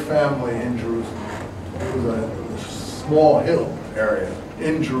Davidic family in Jerusalem. It was a small hill area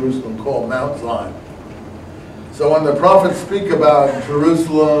in Jerusalem called Mount Zion. So when the prophets speak about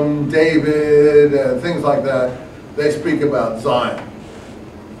Jerusalem, David, things like that, they speak about Zion.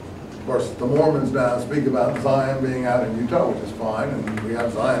 Of course, the Mormons now speak about Zion being out in Utah, which is fine, and we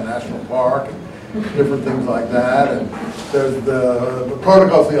have Zion National Park and different things like that. And there's the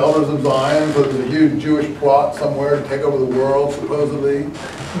Protocols of the Elders of Zion, so there's a huge Jewish plot somewhere to take over the world, supposedly.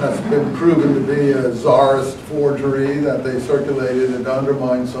 That's been proven to be a czarist forgery that they circulated and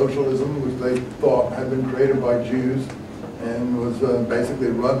undermined socialism, which they thought had been created by Jews and was basically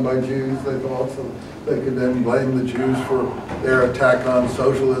run by Jews, they thought, so they could then blame the Jews for their attack on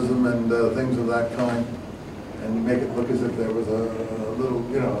socialism and things of that kind, and make it look as if there was a little,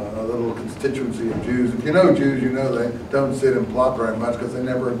 you know, a little constituency of Jews. If you know Jews, you know they don't sit and plot very much because they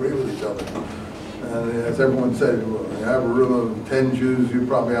never agree with each other. And as everyone said, well, you have a room of 10 Jews, you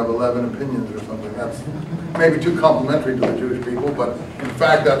probably have 11 opinions or something. That's maybe too complimentary to the Jewish people, but in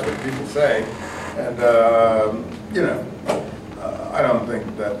fact that's what people say. And, you know, I don't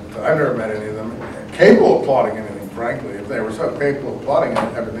think that, I've never met any of them capable of plotting anything, frankly. If they were so capable of plotting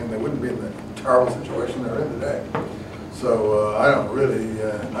everything, they wouldn't be in the terrible situation they're in today. So I don't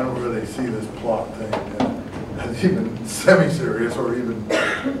really see this plot thing as even semi-serious or even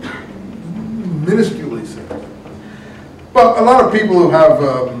minusculely serious. But a lot of people who have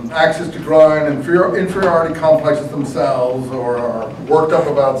access to grind and inferiority complexes themselves, or are worked up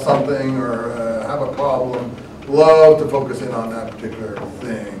about something, or have a problem, love to focus in on that particular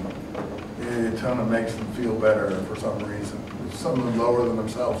thing. It kind of makes them feel better for some reason. If someone lower than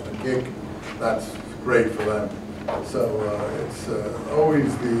themselves to kick, that's great for them. So it's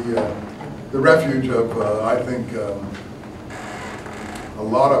always the refuge of, I think, a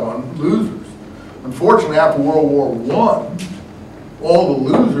lot of losers. Unfortunately, after World War I, all the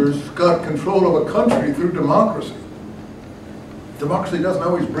losers got control of a country through democracy. Democracy doesn't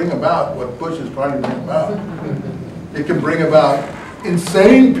always bring about what Bush is trying to bring about. It can bring about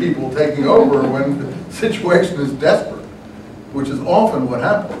insane people taking over when the situation is desperate, which is often what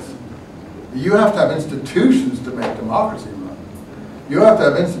happens. You have to have institutions to make democracy run. You have to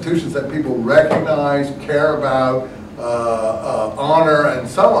have institutions that people recognize, care about, honor, and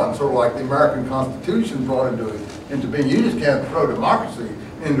so on, sort of like the American Constitution brought into being. You just can't throw democracy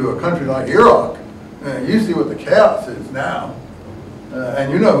into a country like Iraq. You see what the chaos is now.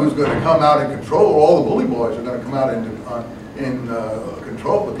 And you know who's going to come out in control. All the bully boys are going to come out in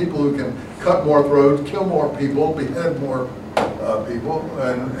control. The people who can cut more throats, kill more people, behead more people,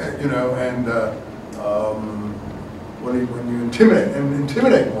 and you know, and when you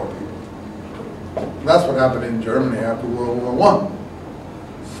intimidate more people. And that's what happened in Germany after World War I.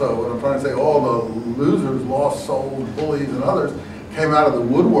 So what I'm trying to say, all the losers, lost souls, bullies, and others came out of the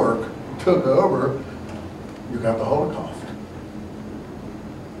woodwork, took over. You got the Holocaust.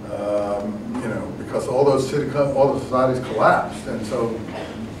 You know, because all the societies collapsed, and so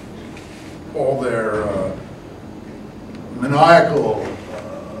all their maniacal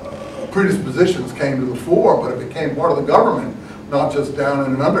predispositions came to the fore, but it became part of the government, not just down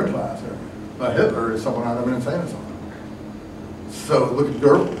in an underclass area. Hitler is someone out of an insane asylum. So look at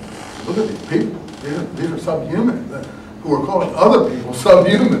Goebbels. Look at these people. These are subhuman, who are calling other people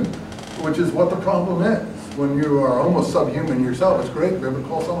subhuman, which is what the problem is. When you are almost subhuman yourself, it's great to be able to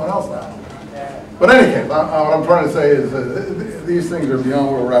call someone else that. But in any case, what I'm trying to say is these things are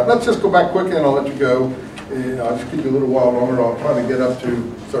beyond where we're at. Let's just go back quickly and I'll let you go. I'll just keep you a little while longer. I'll try to get up to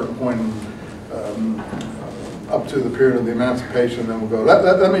a certain point, up to the period of the emancipation, then we'll go.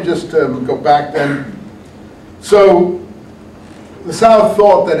 Let me just go back then. So the South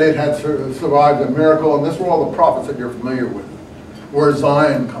thought that it had survived a miracle, and this were all the prophets that you're familiar with, where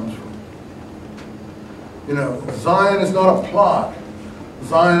Zion comes from. You know, Zion is not a plot.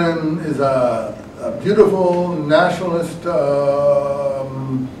 Zion is a beautiful nationalist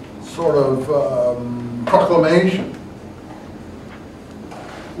sort of proclamation.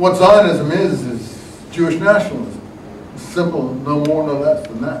 What Zionism is Jewish nationalism. It's simple, no more, no less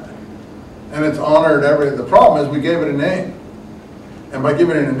than that. And it's honored the problem is we gave it a name. And by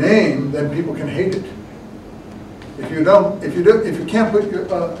giving it a name, then people can hate it. If you can't put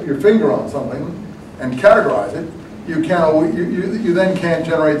your finger on something and categorize it, you then can't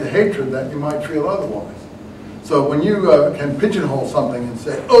generate the hatred that you might feel otherwise. So when you can pigeonhole something and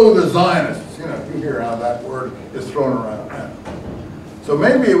say, oh, the Zionists, you know, you hear how that word is thrown around now. So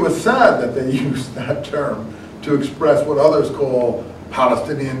maybe it was sad that they used that term to express what others call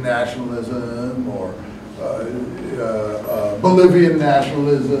Palestinian nationalism or Bolivian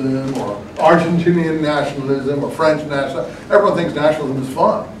nationalism or Argentinian nationalism or French nationalism. Everyone thinks nationalism is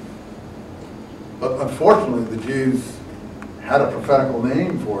fun. But unfortunately, the Jews had a prophetical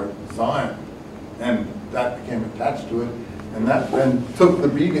name for it, Zion, and that became attached to it, and that then took the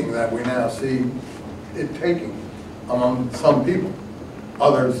beating that we now see it taking among some people.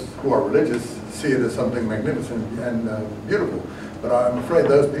 Others who are religious see it as something magnificent and beautiful. But I'm afraid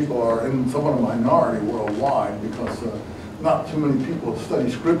those people are in somewhat a minority worldwide because not too many people study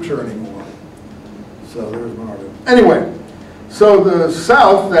scripture anymore. So there's minority. Anyway, so the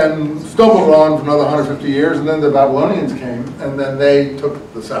South then stumbled on for another 150 years, and then the Babylonians came, and then they took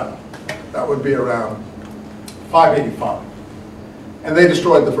the South. That would be around 585. And they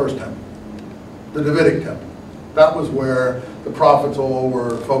destroyed the first temple, the Davidic temple. That was where the prophets all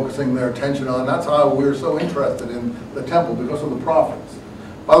were focusing their attention on. That's how we're so interested in the temple, because of the prophets.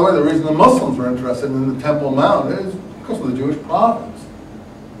 By the way, the reason the Muslims are interested in the Temple Mount is because of the Jewish prophets.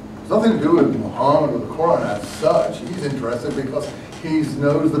 It's nothing to do with Muhammad or the Quran as such. He's interested because he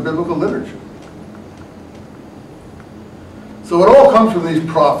knows the biblical literature. So it all comes from these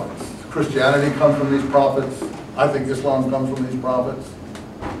prophets. Christianity comes from these prophets. I think Islam comes from these prophets.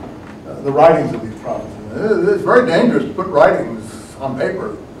 The writings of these prophets. It's very dangerous to put writings on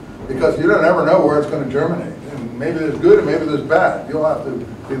paper because you don't ever know where it's going to germinate. And maybe there's good and maybe there's bad. You'll have to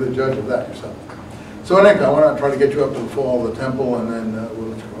be the judge of that yourself. So anyway, I want to try to get you up to the fall of the temple, and then we'll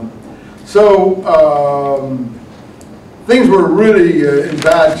let you go on. So things were really in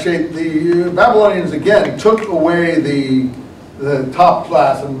bad shape. The Babylonians again took away the top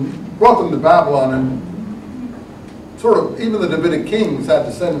class and brought them to Babylon, and sort of even the Davidic kings had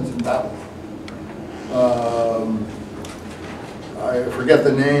descendants in Babylon. I forget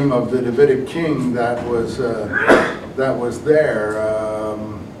the name of the Davidic king that was there.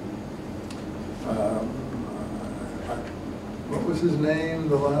 What was his name?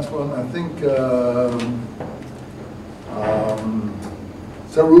 The last one, I think.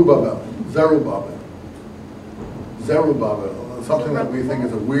 Zerubbabel. Something that we think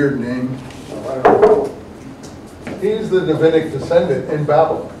is a weird name. He's the Davidic descendant in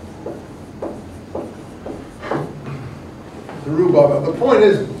Babylon. Zerubbabel. The point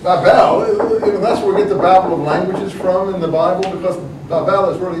is, Babel, that's where we get the Babel of languages from in the Bible, because Babel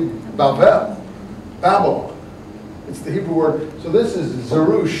is really Babel, Babylon. It's the Hebrew word. So this is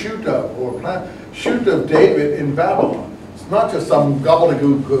Zeru, shoot of, or shoot of David in Babylon. It's not just some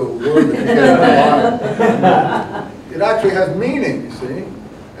gobbledygook word that you get in the Bible. It actually has meaning, you see.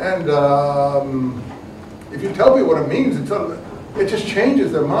 And if you tell people what it means, it just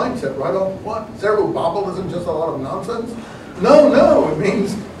changes their mindset, right? Oh, what? Zerubbabel isn't just a lot of nonsense? No, it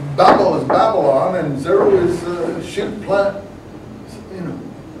means Babel is Babylon, and Zeru is shoot, plant,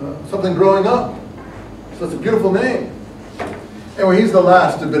 something growing up. So it's a beautiful name. Anyway, he's the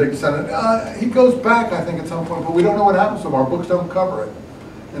last Davidic descendant. He goes back, I think, at some point, but we don't know what happens to him. Our books don't cover it.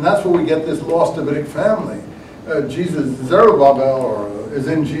 And that's where we get this lost Davidic family. Jesus, Zerubbabel, is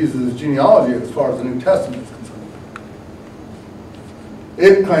in Jesus' genealogy as far as the New Testament is concerned.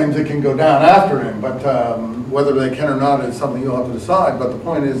 It claims it can go down after him, but whether they can or not is something you'll have to decide. But the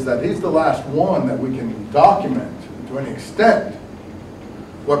point is that he's the last one that we can document to any extent.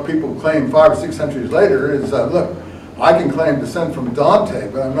 What people claim 5 or 6 centuries later is, look, I can claim descent from Dante,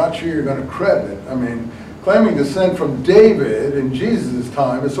 but I'm not sure you're going to credit it. I mean, claiming descent from David in Jesus'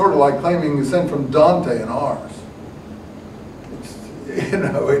 time is sort of like claiming descent from Dante in ours.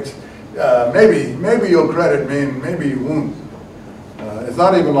 It's, maybe you'll credit me and maybe you won't. It's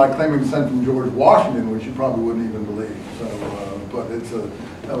not even like claiming descent from George Washington, which you probably wouldn't even believe. So, but it's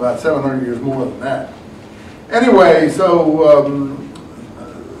about 700 years more than that. Anyway, so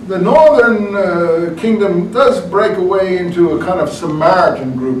the northern kingdom does break away into a kind of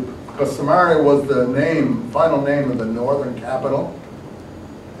Samaritan group, because Samaria was the final name of the northern capital.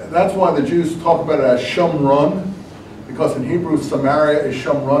 That's why the Jews talk about it as Shomron, because in Hebrew Samaria is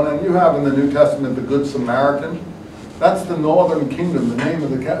Shomron, and you have in the New Testament the Good Samaritan. That's the northern kingdom, the name of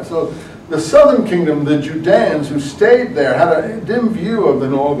the capital. So the southern kingdom, the Judeans who stayed there, had a dim view of the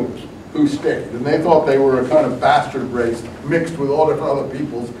northerners who stayed, and they thought they were a kind of bastard race mixed with all different other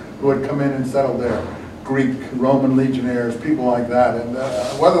peoples who had come in and settled there. Greek, Roman legionnaires, people like that, and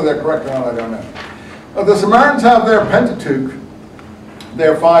whether they're correct or not, I don't know. The Samaritans have their Pentateuch,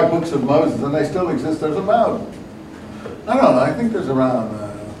 their 5 books of Moses, and they still exist. There's about, I don't know, I think there's around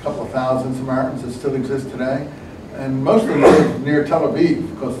a couple of thousand Samaritans that still exist today, and most of them live near Tel Aviv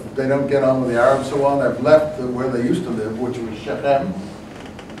because they don't get on with the Arabs so well. They've left where they used to live, which was Shechem.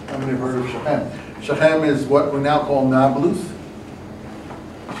 How many have heard of Shechem? Shechem is what we now call Nablus.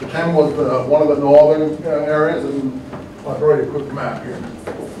 Shechem was one of the northern areas, and I'll throw you a quick map here.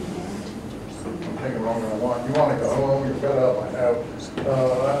 I'm taking longer than I want. You want to go home, you're fed up, I know.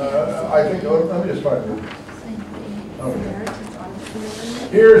 I think, let me just try to do this. Okay.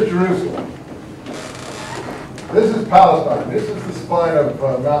 Here's Jerusalem. This is Palestine. This is the spine of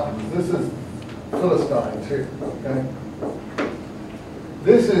mountains. This is Philistines here, okay?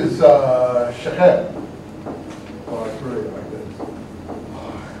 This is Shechem. Oh, it's really like this.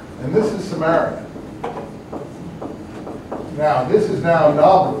 And this is Samaria. Now, this is now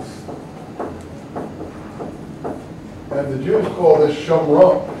Nablus. And the Jews call this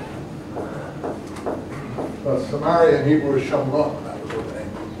Shomron. Samaria in Hebrew is Shomron. That was the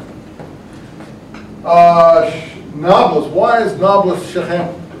name. Nablus. Why is Nablus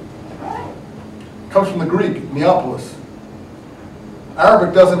Shechem? Comes from the Greek, Neapolis.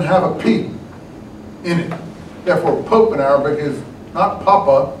 Arabic doesn't have a P in it. Therefore, Pope in Arabic is not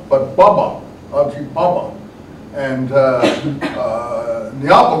Papa, but Baba. Baba. And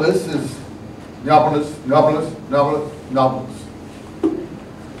Neapolis is Neapolis.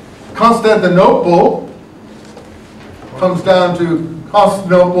 Constantinople comes down to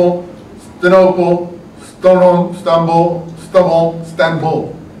Constantinople,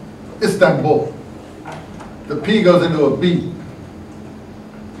 Istanbul. The P goes into a B.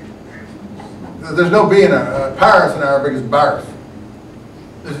 There's no B in Paris in Arabic is Baris.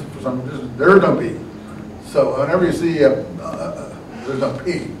 There is no B. So whenever you see there's no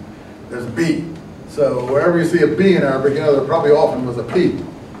P, there's a B. So wherever you see a B in Arabic, you know there probably often was a P.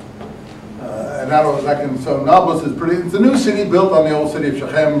 So Nablus is it's a new city built on the old city of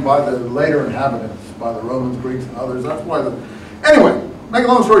Shechem by the later inhabitants, by the Romans, Greeks, and others. That's why anyway, make a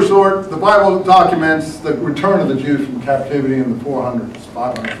long story short, the Bible documents the return of the Jews from captivity in the 400s,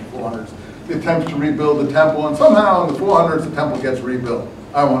 500s, 400s. The attempts to rebuild the temple, and somehow in the 400s the temple gets rebuilt.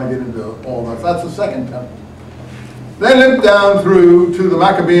 I don't want to get into all that. That's the second temple. They lived down through to the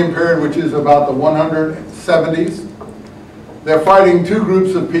Maccabean period, which is about the 170s. They're fighting two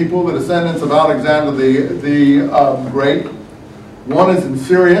groups of people, the descendants of Alexander the Great. One is in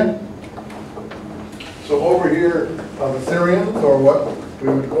Syria. So over here are the Syrians, or what we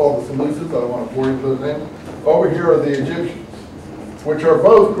would call the Seleucids. I don't want to bore you with those names. Over here are the Egyptians, which are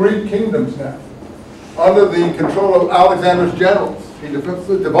both Greek kingdoms now, under the control of Alexander's generals. He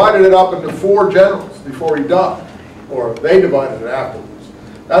divided it up into 4 generals before he died, or they divided it afterwards.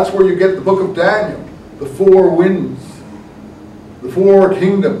 That's where you get the book of Daniel, the 4 winds, the 4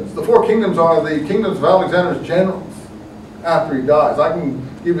 kingdoms. The 4 kingdoms are the kingdoms of Alexander's generals after he dies. I can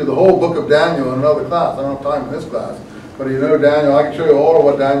give you the whole book of Daniel in another class. I don't have time in this class. But you know Daniel, I can show you all of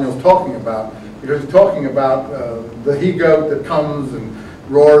what Daniel's talking about. Because he's talking about the he-goat that comes and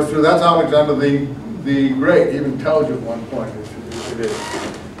roars through. That's Alexander the Great. He even tells you at one point it is.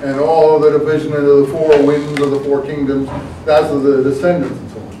 And all of the division into the 4 winds of the 4 kingdoms, that's of the descendants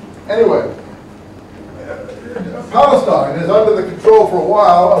and so on. Anyway, Palestine is under the control for a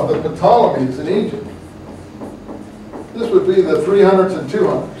while of the Ptolemies in Egypt. This would be the 300s and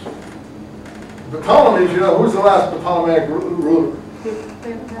 200s. The Ptolemies, you know, who's the last Ptolemaic ruler?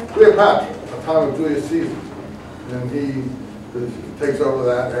 Cleopatra, at the time of Julius Caesar. And he takes over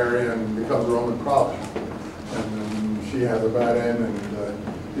that area and becomes a Roman province. And then she has a bad end, and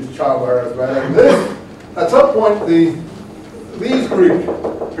his child has a bad end. At some point, these Greek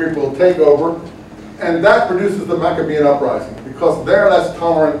people take over, and that produces the Maccabean uprising, because they're less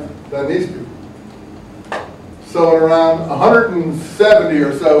tolerant than these people. So at around 170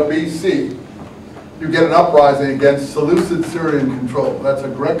 or so BC, you get an uprising against Seleucid Syrian control. That's a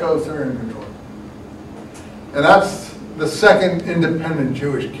Greco-Syrian control. And that's the second independent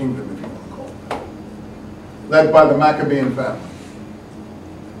Jewish kingdom, if you want to call it that, led by the Maccabean family.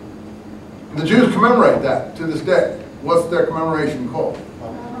 And the Jews commemorate that to this day. What's their commemoration called?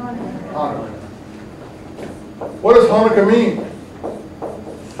 Hanukkah. What does Hanukkah mean?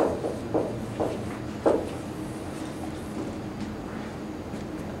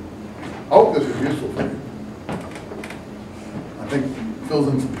 I hope this is useful for you. I think it fills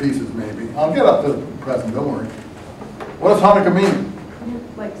in some pieces maybe. I'll get up to the present, don't worry. What does Hanukkah mean?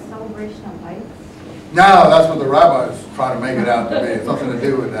 Like celebration of lights? No, that's what the rabbis try to make it out to be. It's nothing to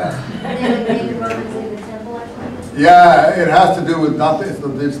do with that. And they would make the Romans in the temple or something? Yeah, it has to do with not it's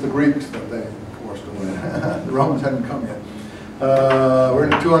the Greeks that they forced to win. The Romans hadn't come yet. We're in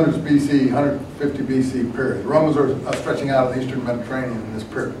the 200s BC, 150 BC period. The Romans are stretching out of the Eastern Mediterranean in this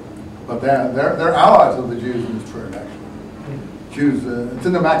period. But they're allies of the Jews in this period, actually. Jews, it's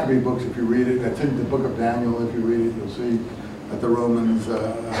in the Maccabean books if you read it. It's in the book of Daniel if you read it. You'll see that the Romans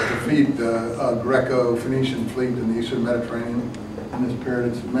defeat a Greco-Phoenician fleet in the Eastern Mediterranean. in this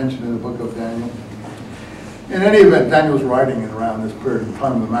period. It's mentioned in the book of Daniel. In any event, Daniel's writing around this period of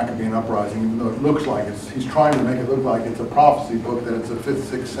time of the Maccabean uprising, even though it looks like he's trying to make it look like it's a prophecy book, that it's a 5th,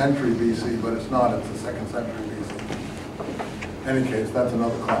 6th century BC, but it's not, it's the 2nd century BC. In any case, that's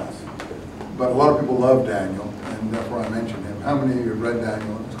another class. But a lot of people love Daniel, and therefore I mentioned him. How many of you have read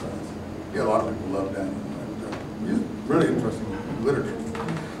Daniel in this class? Yeah, a lot of people love Daniel. And, he's really interesting literature.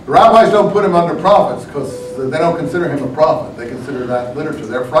 The rabbis don't put him under prophets because they don't consider him a prophet. They consider that literature.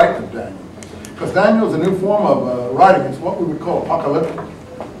 They're frightened of Daniel. Because Daniel is a new form of writing. It's what we would call apocalyptic.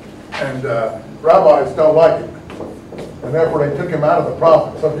 And rabbis don't like it. And therefore they took him out of the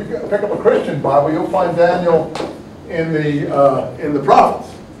prophets. So if you pick up a Christian Bible, you'll find Daniel in the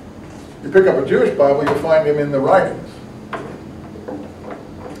prophets. You pick up a Jewish Bible, you'll find him in the writings.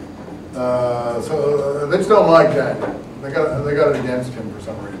 So they just don't like Daniel. They got it against him for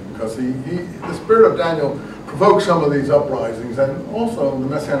some reason. Because the spirit of Daniel provoked some of these uprisings, and also the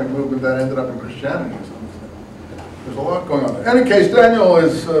Messianic movement that ended up in Christianity to some extent. There's a lot going on there. In any case, Daniel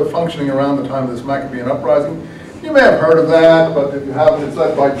is functioning around the time of this Maccabean uprising. You may have heard of that, but if you haven't, it's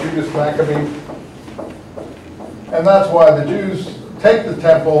led by Judas Maccabee. And that's why the Jews take the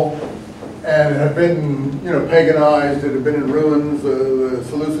temple, and it had been, paganized. It had been in ruins. The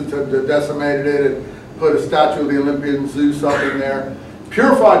Seleucids had decimated it and put a statue of the Olympian Zeus up in there.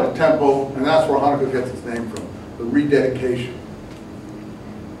 Purified the temple, and that's where Hanukkah gets its name from, the rededication.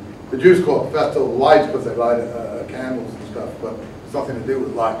 The Jews call it Festival of Lights because they light candles and stuff, but it's nothing to do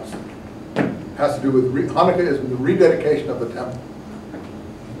with lights. It has to do with, Hanukkah is the rededication of the temple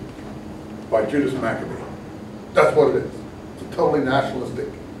by Judas Maccabee. That's what it is. It's a totally nationalistic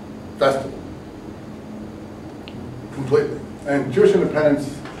festival. Completely. And Jewish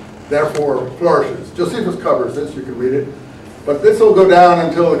independence, therefore, flourishes. Josephus covers this, you can read it. But this will go down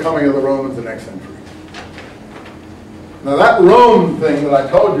until the coming of the Romans the next century. Now that Rome thing that I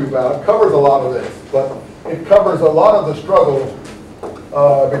told you about covers a lot of this, but it covers a lot of the struggle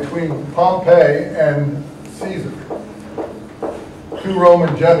between Pompey and Caesar. Two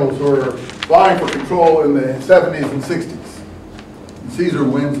Roman generals who are vying for control in the 70s and 60s. And Caesar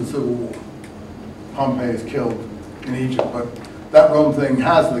wins the civil war. Pompey is killed in Egypt, but that Rome thing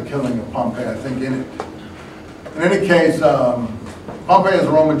has the killing of Pompey, I think, in it. In any case, Pompey is a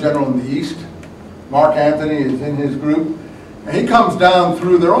Roman general in the east. Mark Antony is in his group. And he comes down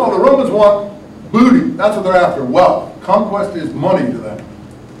through there. Oh, the Romans want booty. That's what they're after. Wealth. Conquest is money to them.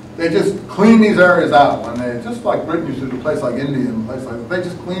 They just clean these areas out. When they, just like Britain used to do, a place like India and a place like that. They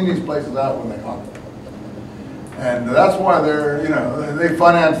just clean these places out when they conquer. And that's why they're, they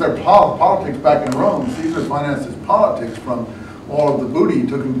finance their politics back in Rome. Caesar financed his politics from all of the booty he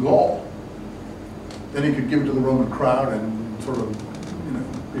took in Gaul. Then he could give it to the Roman crowd and sort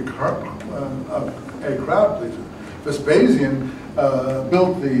of, be a crowd pleaser. Vespasian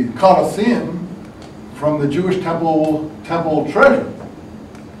built the Colosseum from the Jewish temple treasure.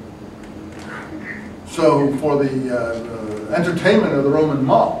 So for the entertainment of the Roman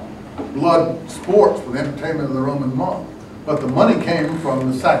mob, blood sports for the entertainment of the Roman mob. But the money came from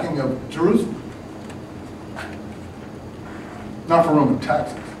the sacking of Jerusalem, not for Roman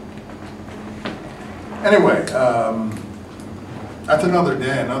taxes. Anyway, that's another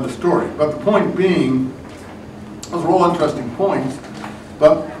day, another story. But the point being, those are all interesting points.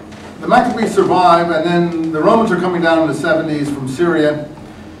 But the Maccabees survive, and then the Romans are coming down in the 70s from Syria,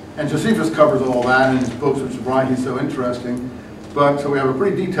 and Josephus covers all that in his books, which is why he's so interesting. But so we have a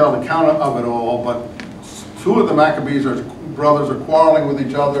pretty detailed account of it all. But two of the Maccabees brothers are quarreling with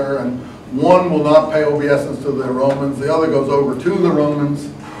each other, and one will not pay obeisance to the Romans. The other goes over to the Romans.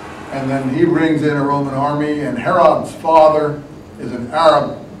 And then he brings in a Roman army, and Herod's father is an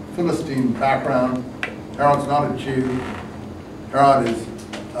Arab Philistine background. Herod's not a Jew. Herod is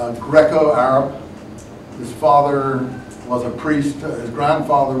Greco-Arab. His father was a priest. His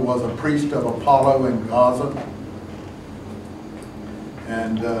grandfather was a priest of Apollo in Gaza.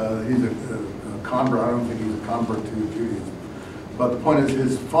 And he's a convert. I don't think he's a convert to Judaism. But the point is,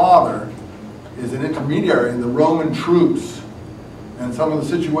 his father is an intermediary in the Roman troops. And some of the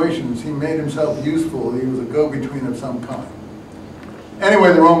situations, he made himself useful. He was a go-between of some kind.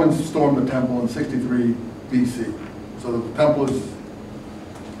 Anyway, the Romans stormed the temple in 63 BC. So the temple is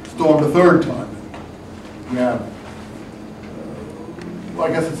stormed a third time. We have, I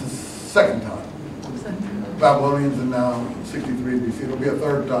guess it's the second time. Babylonians and now 63 BC. It'll be a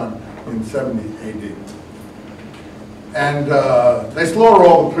third time in 70 AD. And they slaughter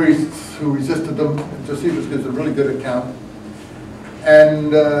all the priests who resisted them. Josephus gives a really good account.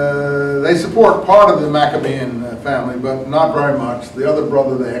 And they support part of the Maccabean family, but not very much. The other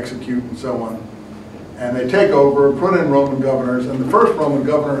brother they execute and so on. And they take over, put in Roman governors, and the first Roman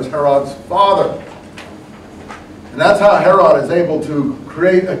governor is Herod's father. And that's how Herod is able to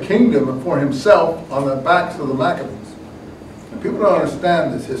create a kingdom for himself on the backs of the Maccabees. And people don't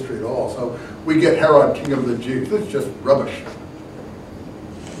understand this history at all, so we get Herod king of the Jews. This is just rubbish.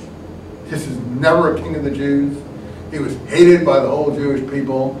 This is never a king of the Jews. He was hated by the whole Jewish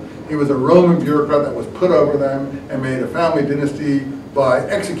people. He was a Roman bureaucrat that was put over them and made a family dynasty by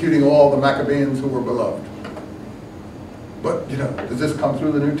executing all the Maccabees who were beloved. But, you know, does this come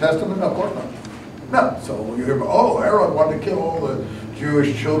through the New Testament? No, of course not. No. So you hear, oh, Herod wanted to kill all the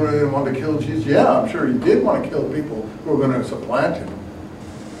Jewish children and wanted to kill Jesus. Yeah, I'm sure he did want to kill people who were going to supplant him.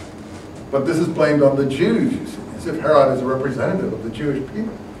 But this is blamed on the Jews, you see, as if Herod is a representative of the Jewish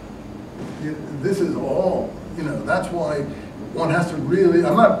people. This is all, you know, that's why one has to really,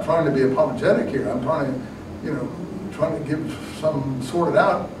 I'm not trying to be apologetic here. I'm trying to, you know, trying to give some sorted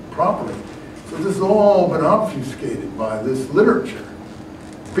out properly. So this has all been obfuscated by this literature.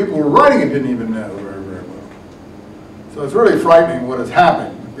 People who were writing it didn't even know very, very well. So it's really frightening what has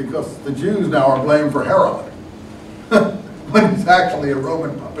happened, because the Jews now are blamed for Herod, when he's actually a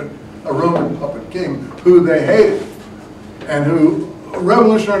Roman puppet king who they hated, and who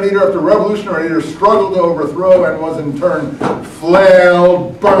revolutionary leader after revolutionary leader struggled to overthrow and was in turn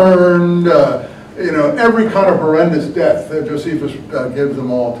flailed, burned, you know, every kind of horrendous death that Josephus gives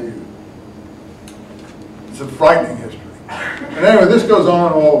them all to you. It's a frightening history. And anyway, this goes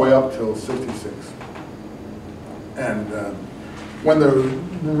on all the way up till 66. And when the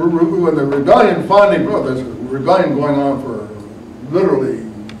rebellion finally broke, there's a rebellion going on for literally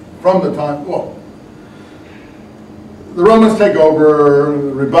from the time, well, the Romans take over,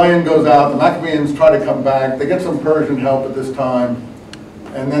 the rebellion goes out, the Maccabees try to come back, they get some Persian help at this time,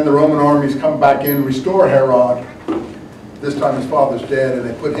 and then the Roman armies come back in, restore Herod. This time his father's dead, and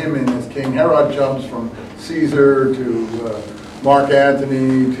they put him in as king. Herod jumps from Caesar to Mark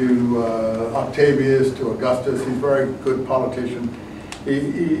Antony to Octavius to Augustus. He's a very good politician.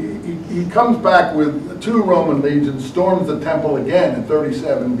 He comes back with 2 Roman legions, storms the temple again in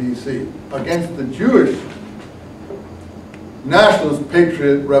 37 BC against the Jewish nationalist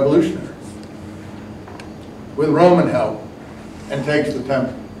patriot revolutionaries with Roman help, and takes the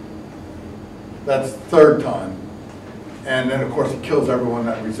temple. That's the 3rd time. And then, of course, he kills everyone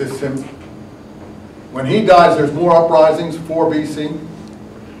that resists him. When he dies, there's more uprisings, 4 BC,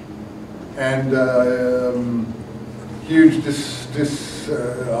 and huge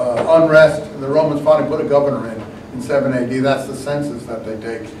unrest. And the Romans finally put a governor in 7 AD. That's the census that they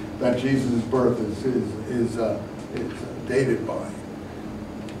take, that Jesus' birth is dated by.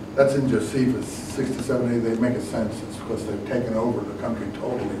 That's in Josephus, 6 to 7 AD. They make a census because they've taken over the country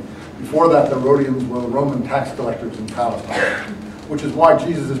totally. Before that, the Herodians were Roman tax collectors in Palestine, which is why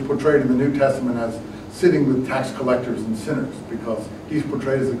Jesus is portrayed in the New Testament as sitting with tax collectors and sinners, because he's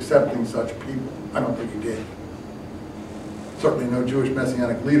portrayed as accepting such people. I don't think he did. Certainly no Jewish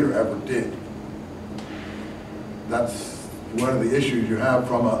Messianic leader ever did. That's one of the issues you have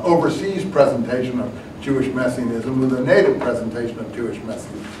from an overseas presentation of Jewish Messianism with a native presentation of Jewish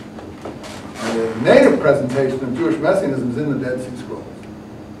Messianism. And the native presentation of Jewish Messianism is in the Dead Sea Scrolls.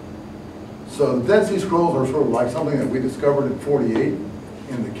 So the Dead Sea Scrolls are sort of like something that we discovered in 48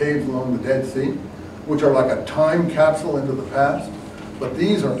 in the caves along the Dead Sea, which are like a time capsule into the past. But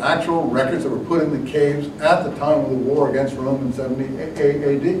these are actual records that were put in the caves at the time of the war against Rome in 70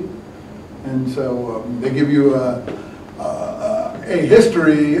 AD. And so they give you a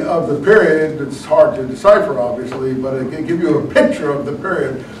history of the period. It's hard to decipher, obviously, but it can give you a picture of the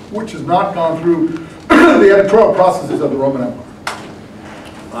period which has not gone through the editorial processes of the Roman Empire.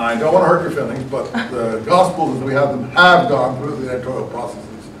 I don't want to hurt your feelings, but the Gospels, as we have them, have gone through the editorial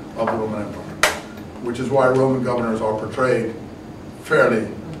processes of the Roman Empire, which is why Roman governors are portrayed fairly,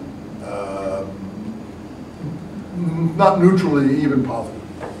 not neutrally, even positive.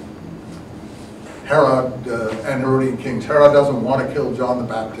 Herod and Herodian kings. Herod doesn't want to kill John the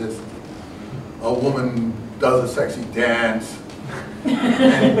Baptist. A woman does a sexy dance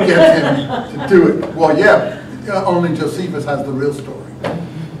and gets him to do it. Well, yeah, only Josephus has the real story.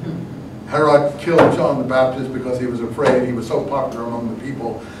 Herod killed John the Baptist because he was afraid. He was so popular among the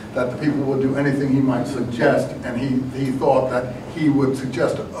people that the people would do anything he might suggest, and he thought that he would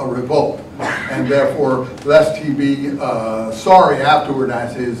suggest a revolt, and therefore, lest he be sorry afterward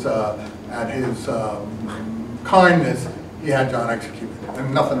at his kindness, he had John executed,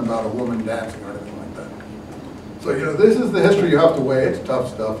 and nothing about a woman dancing or anything like that. So, you know, this is the history you have to weigh. It's tough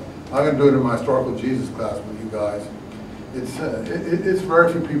stuff. I'm going to do it in my historical Jesus class with you guys. It's very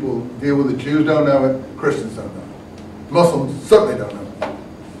few people deal with it. Jews don't know it. Christians don't know it. Muslims certainly don't know it.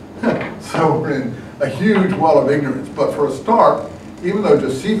 So we're in a huge well of ignorance. But for a start, even though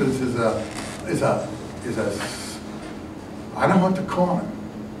Josephus is a I don't know what to call him,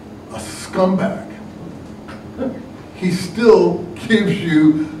 a scumbag, he still gives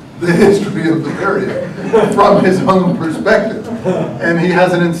you the history of the period from his own perspective. And he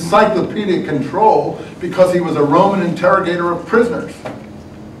has an encyclopedic control because he was a Roman interrogator of prisoners.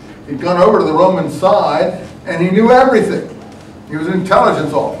 He'd gone over to the Roman side and he knew everything. He was an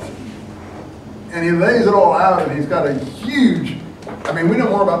intelligence officer. And he lays it all out, and he's got a huge, I mean, we know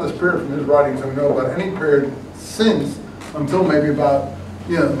more about this period from his writings than we know about any period since, until maybe about,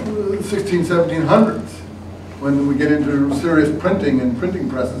 16, 1700s, when we get into serious printing and printing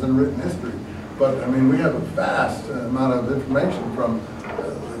presses and written history. But, I mean, we have a vast amount of information from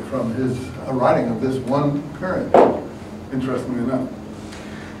his writing of this one period, interestingly enough.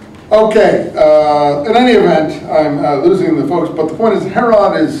 Okay, in any event, I'm losing the focus, but the point is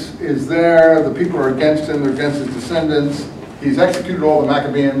Herod is there, the people are against him, they're against his descendants. He's executed all the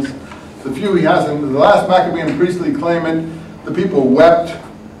Maccabeans. The few he hasn't, the last Maccabean priestly claimant, the people wept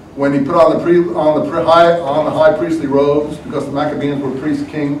when he put on the high priestly robes, because the Maccabeans were priest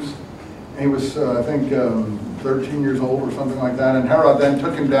kings. And he was, I think, 13 years old or something like that, and Herod then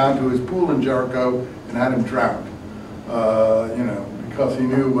took him down to his pool in Jericho and had him drowned. Because he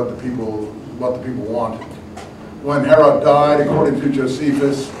knew what the people wanted. When Herod died, according to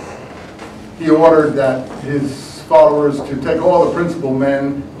Josephus, he ordered that his followers to take all the principal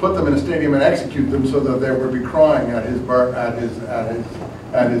men, put them in a stadium, and execute them, so that they would be crying at his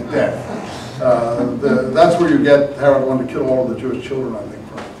death. That's where you get Herod wanted to kill all of the Jewish children, I think.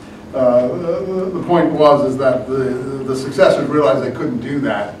 The point was that the successors realized they couldn't do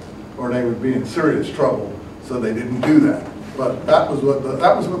that, or they would be in serious trouble, so they didn't do that. But that was what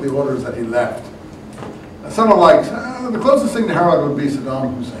the orders that he left. Sort of like the closest thing to Herod would be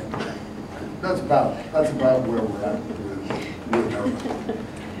Saddam Hussein. That's about where we're at with Herod.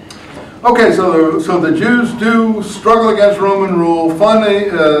 Okay, so the Jews do struggle against Roman rule. Finally,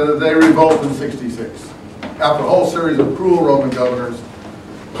 they revolt in 66 after a whole series of cruel Roman governors.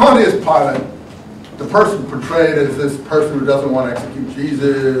 Pontius Pilate, the person portrayed as this person who doesn't want to execute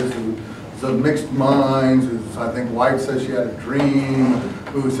Jesus, who's of mixed minds, who's, I think White says she had a dream,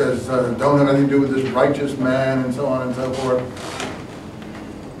 who says don't have anything to do with this righteous man, and so on and so forth.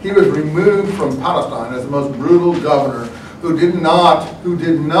 He was removed from Palestine as the most brutal governor who did not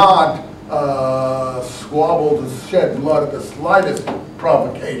squabble to shed blood at the slightest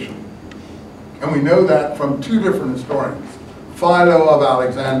provocation. And we know that from two different historians, Philo of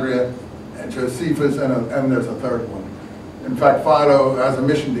Alexandria and Josephus, and there's a third one. In fact, Philo has a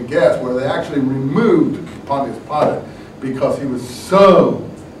mission to guess, where they actually removed Pontius Pilate because he was so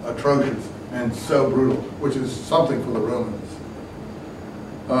atrocious and so brutal, which is something for the Romans.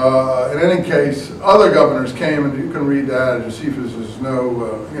 In any case, other governors came, and you can read that. Josephus is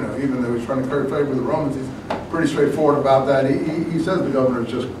even though he's trying to curry favor with the Romans, he's pretty straightforward about that. He says the governors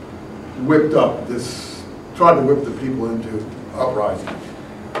just tried to whip the people into uprising.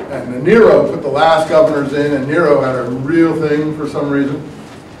 And Nero put the last governors in, and Nero had a real thing for some reason.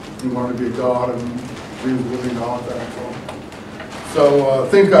 He wanted to be a god, and he was willing to honor that. So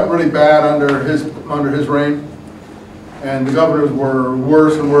things got really bad under his reign, and the governors were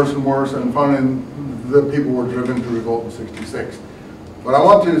worse and worse and worse, and finally the people were driven to revolt in 66. But I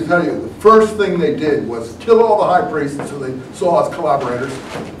want to tell you, the first thing they did was kill all the high priests who they saw as collaborators,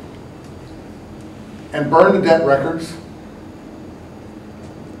 and burn the debt records,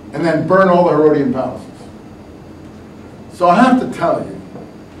 and then burn all the Herodian palaces. So I have to tell you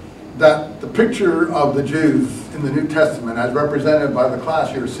that the picture of the Jews in the New Testament, as represented by the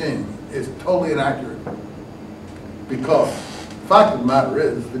class you're seeing, is totally inaccurate. Because the fact of the matter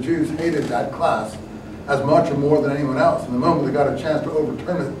is, the Jews hated that class as much or more than anyone else. And the moment they got a chance to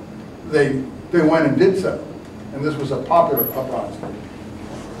overturn it, they went and did so. And this was a popular uprising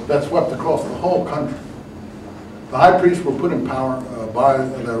that swept across the whole country. The high priests were put in power by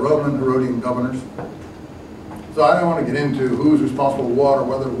the Roman Herodian governors. So I don't want to get into who's responsible for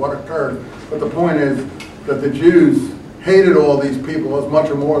what occurred, but the point is that the Jews hated all these people as much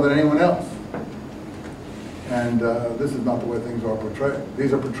or more than anyone else. And this is not the way things are portrayed.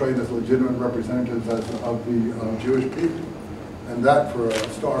 These are portrayed as legitimate representatives of the Jewish people. And that, for a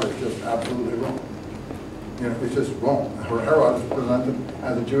start, is just absolutely wrong. It's just wrong. Herod is presented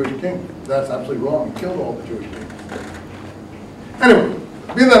as a Jewish king. That's absolutely wrong. He killed all the Jewish people. Anyway,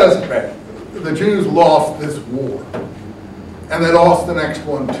 be that as it may, the Jews lost this war. And they lost the next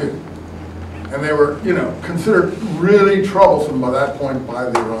one too. And they were, considered really troublesome by that point by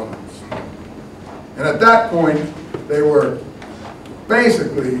the Romans. And at that point, they were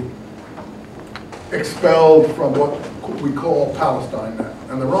basically expelled from what we call Palestine now.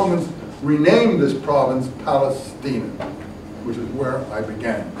 And the Romans renamed this province Palestina, which is where I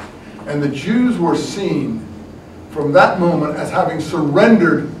began. And the Jews were seen from that moment as having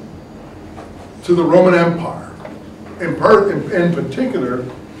surrendered to the Roman Empire, in particular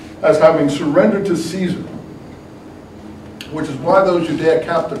as having surrendered to Caesar, which is why those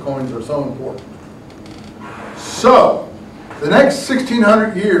Judeo-Capta coins are so important. So, the next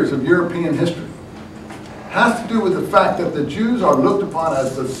 1600 years of European history has to do with the fact that the Jews are looked upon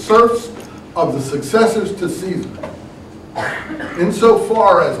as the serfs of the successors to Caesar.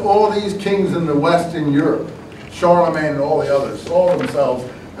 Insofar as all these kings in the West in Europe, Charlemagne and all the others, saw themselves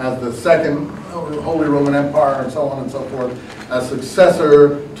as the second Holy Roman Empire and so on and so forth, as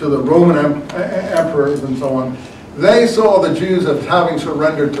successor to the Roman emperors and so on, they saw the Jews as having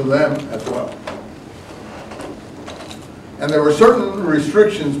surrendered to them as well. And there were certain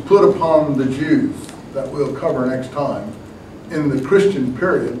restrictions put upon the Jews that we'll cover next time in the Christian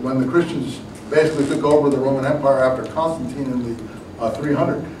period, when the Christians basically took over the Roman Empire after Constantine in the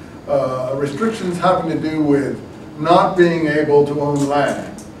 300. Restrictions having to do with not being able to own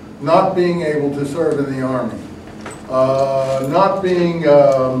land, not being able to serve in the army, not being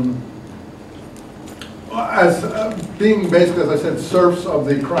being basically, as I said, serfs of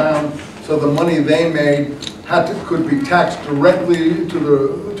the crown, so the money they made could be taxed directly to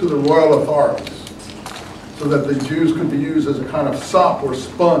the royal authorities, so that the Jews could be used as a kind of sop or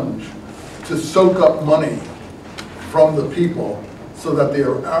sponge to soak up money from the people, so that the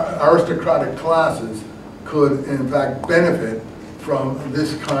aristocratic classes could in fact benefit from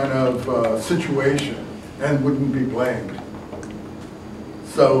this kind of situation and wouldn't be blamed.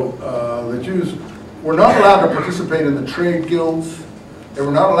 So the Jews were not allowed to participate in the trade guilds. They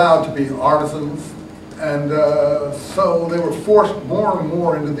were not allowed to be artisans. And so they were forced more and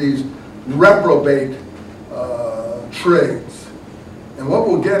more into these reprobate trades. And what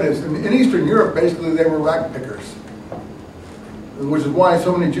we'll get is, in Eastern Europe, basically they were rag pickers, which is why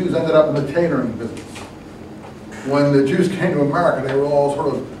so many Jews ended up in the tailoring business. When the Jews came to America, they were all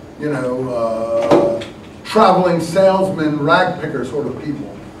sort of, traveling salesmen, rag picker sort of people,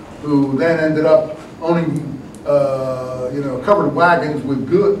 who then ended up owning, covered wagons with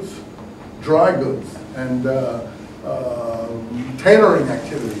goods, dry goods, and tailoring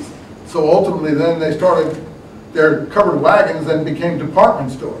activities. So ultimately then they started, their covered wagons then became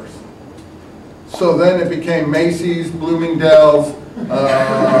department stores. So then it became Macy's, Bloomingdale's,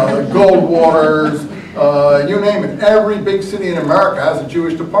 Goldwater's, you name it. Every big city in America has a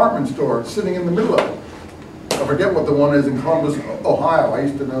Jewish department store sitting in the middle of it. I forget what the one is in Columbus, Ohio. I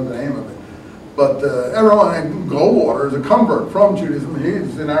used to know the name of it. But everyone, Goldwater is a convert from Judaism.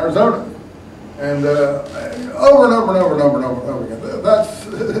 He's in Arizona. And over and over and over and over and over and over again. That's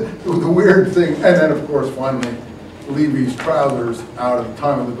the weird thing. And then, of course, finally, Levi's trousers out at the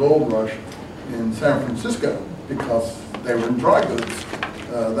time of the gold rush in San Francisco, because they were in dry goods.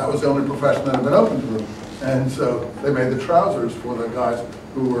 That was the only profession that had been open to them. And so they made the trousers for the guys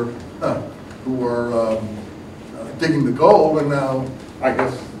who were digging the gold, and now I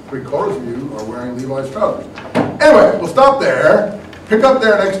guess 3/4 of you are wearing Levi's trousers. Anyway, we'll stop there. Pick up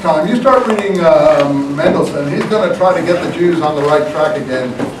there next time. You start reading Mendelssohn. He's going to try to get the Jews on the right track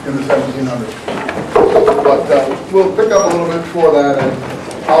again in the 1700s. But we'll pick up a little bit before that, and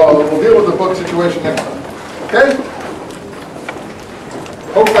we'll deal with the book situation next time. Okay?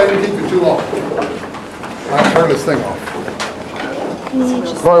 Hopefully I didn't keep you too long. I'll turn this thing off.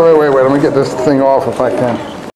 Wait. Let me get this thing off if I can.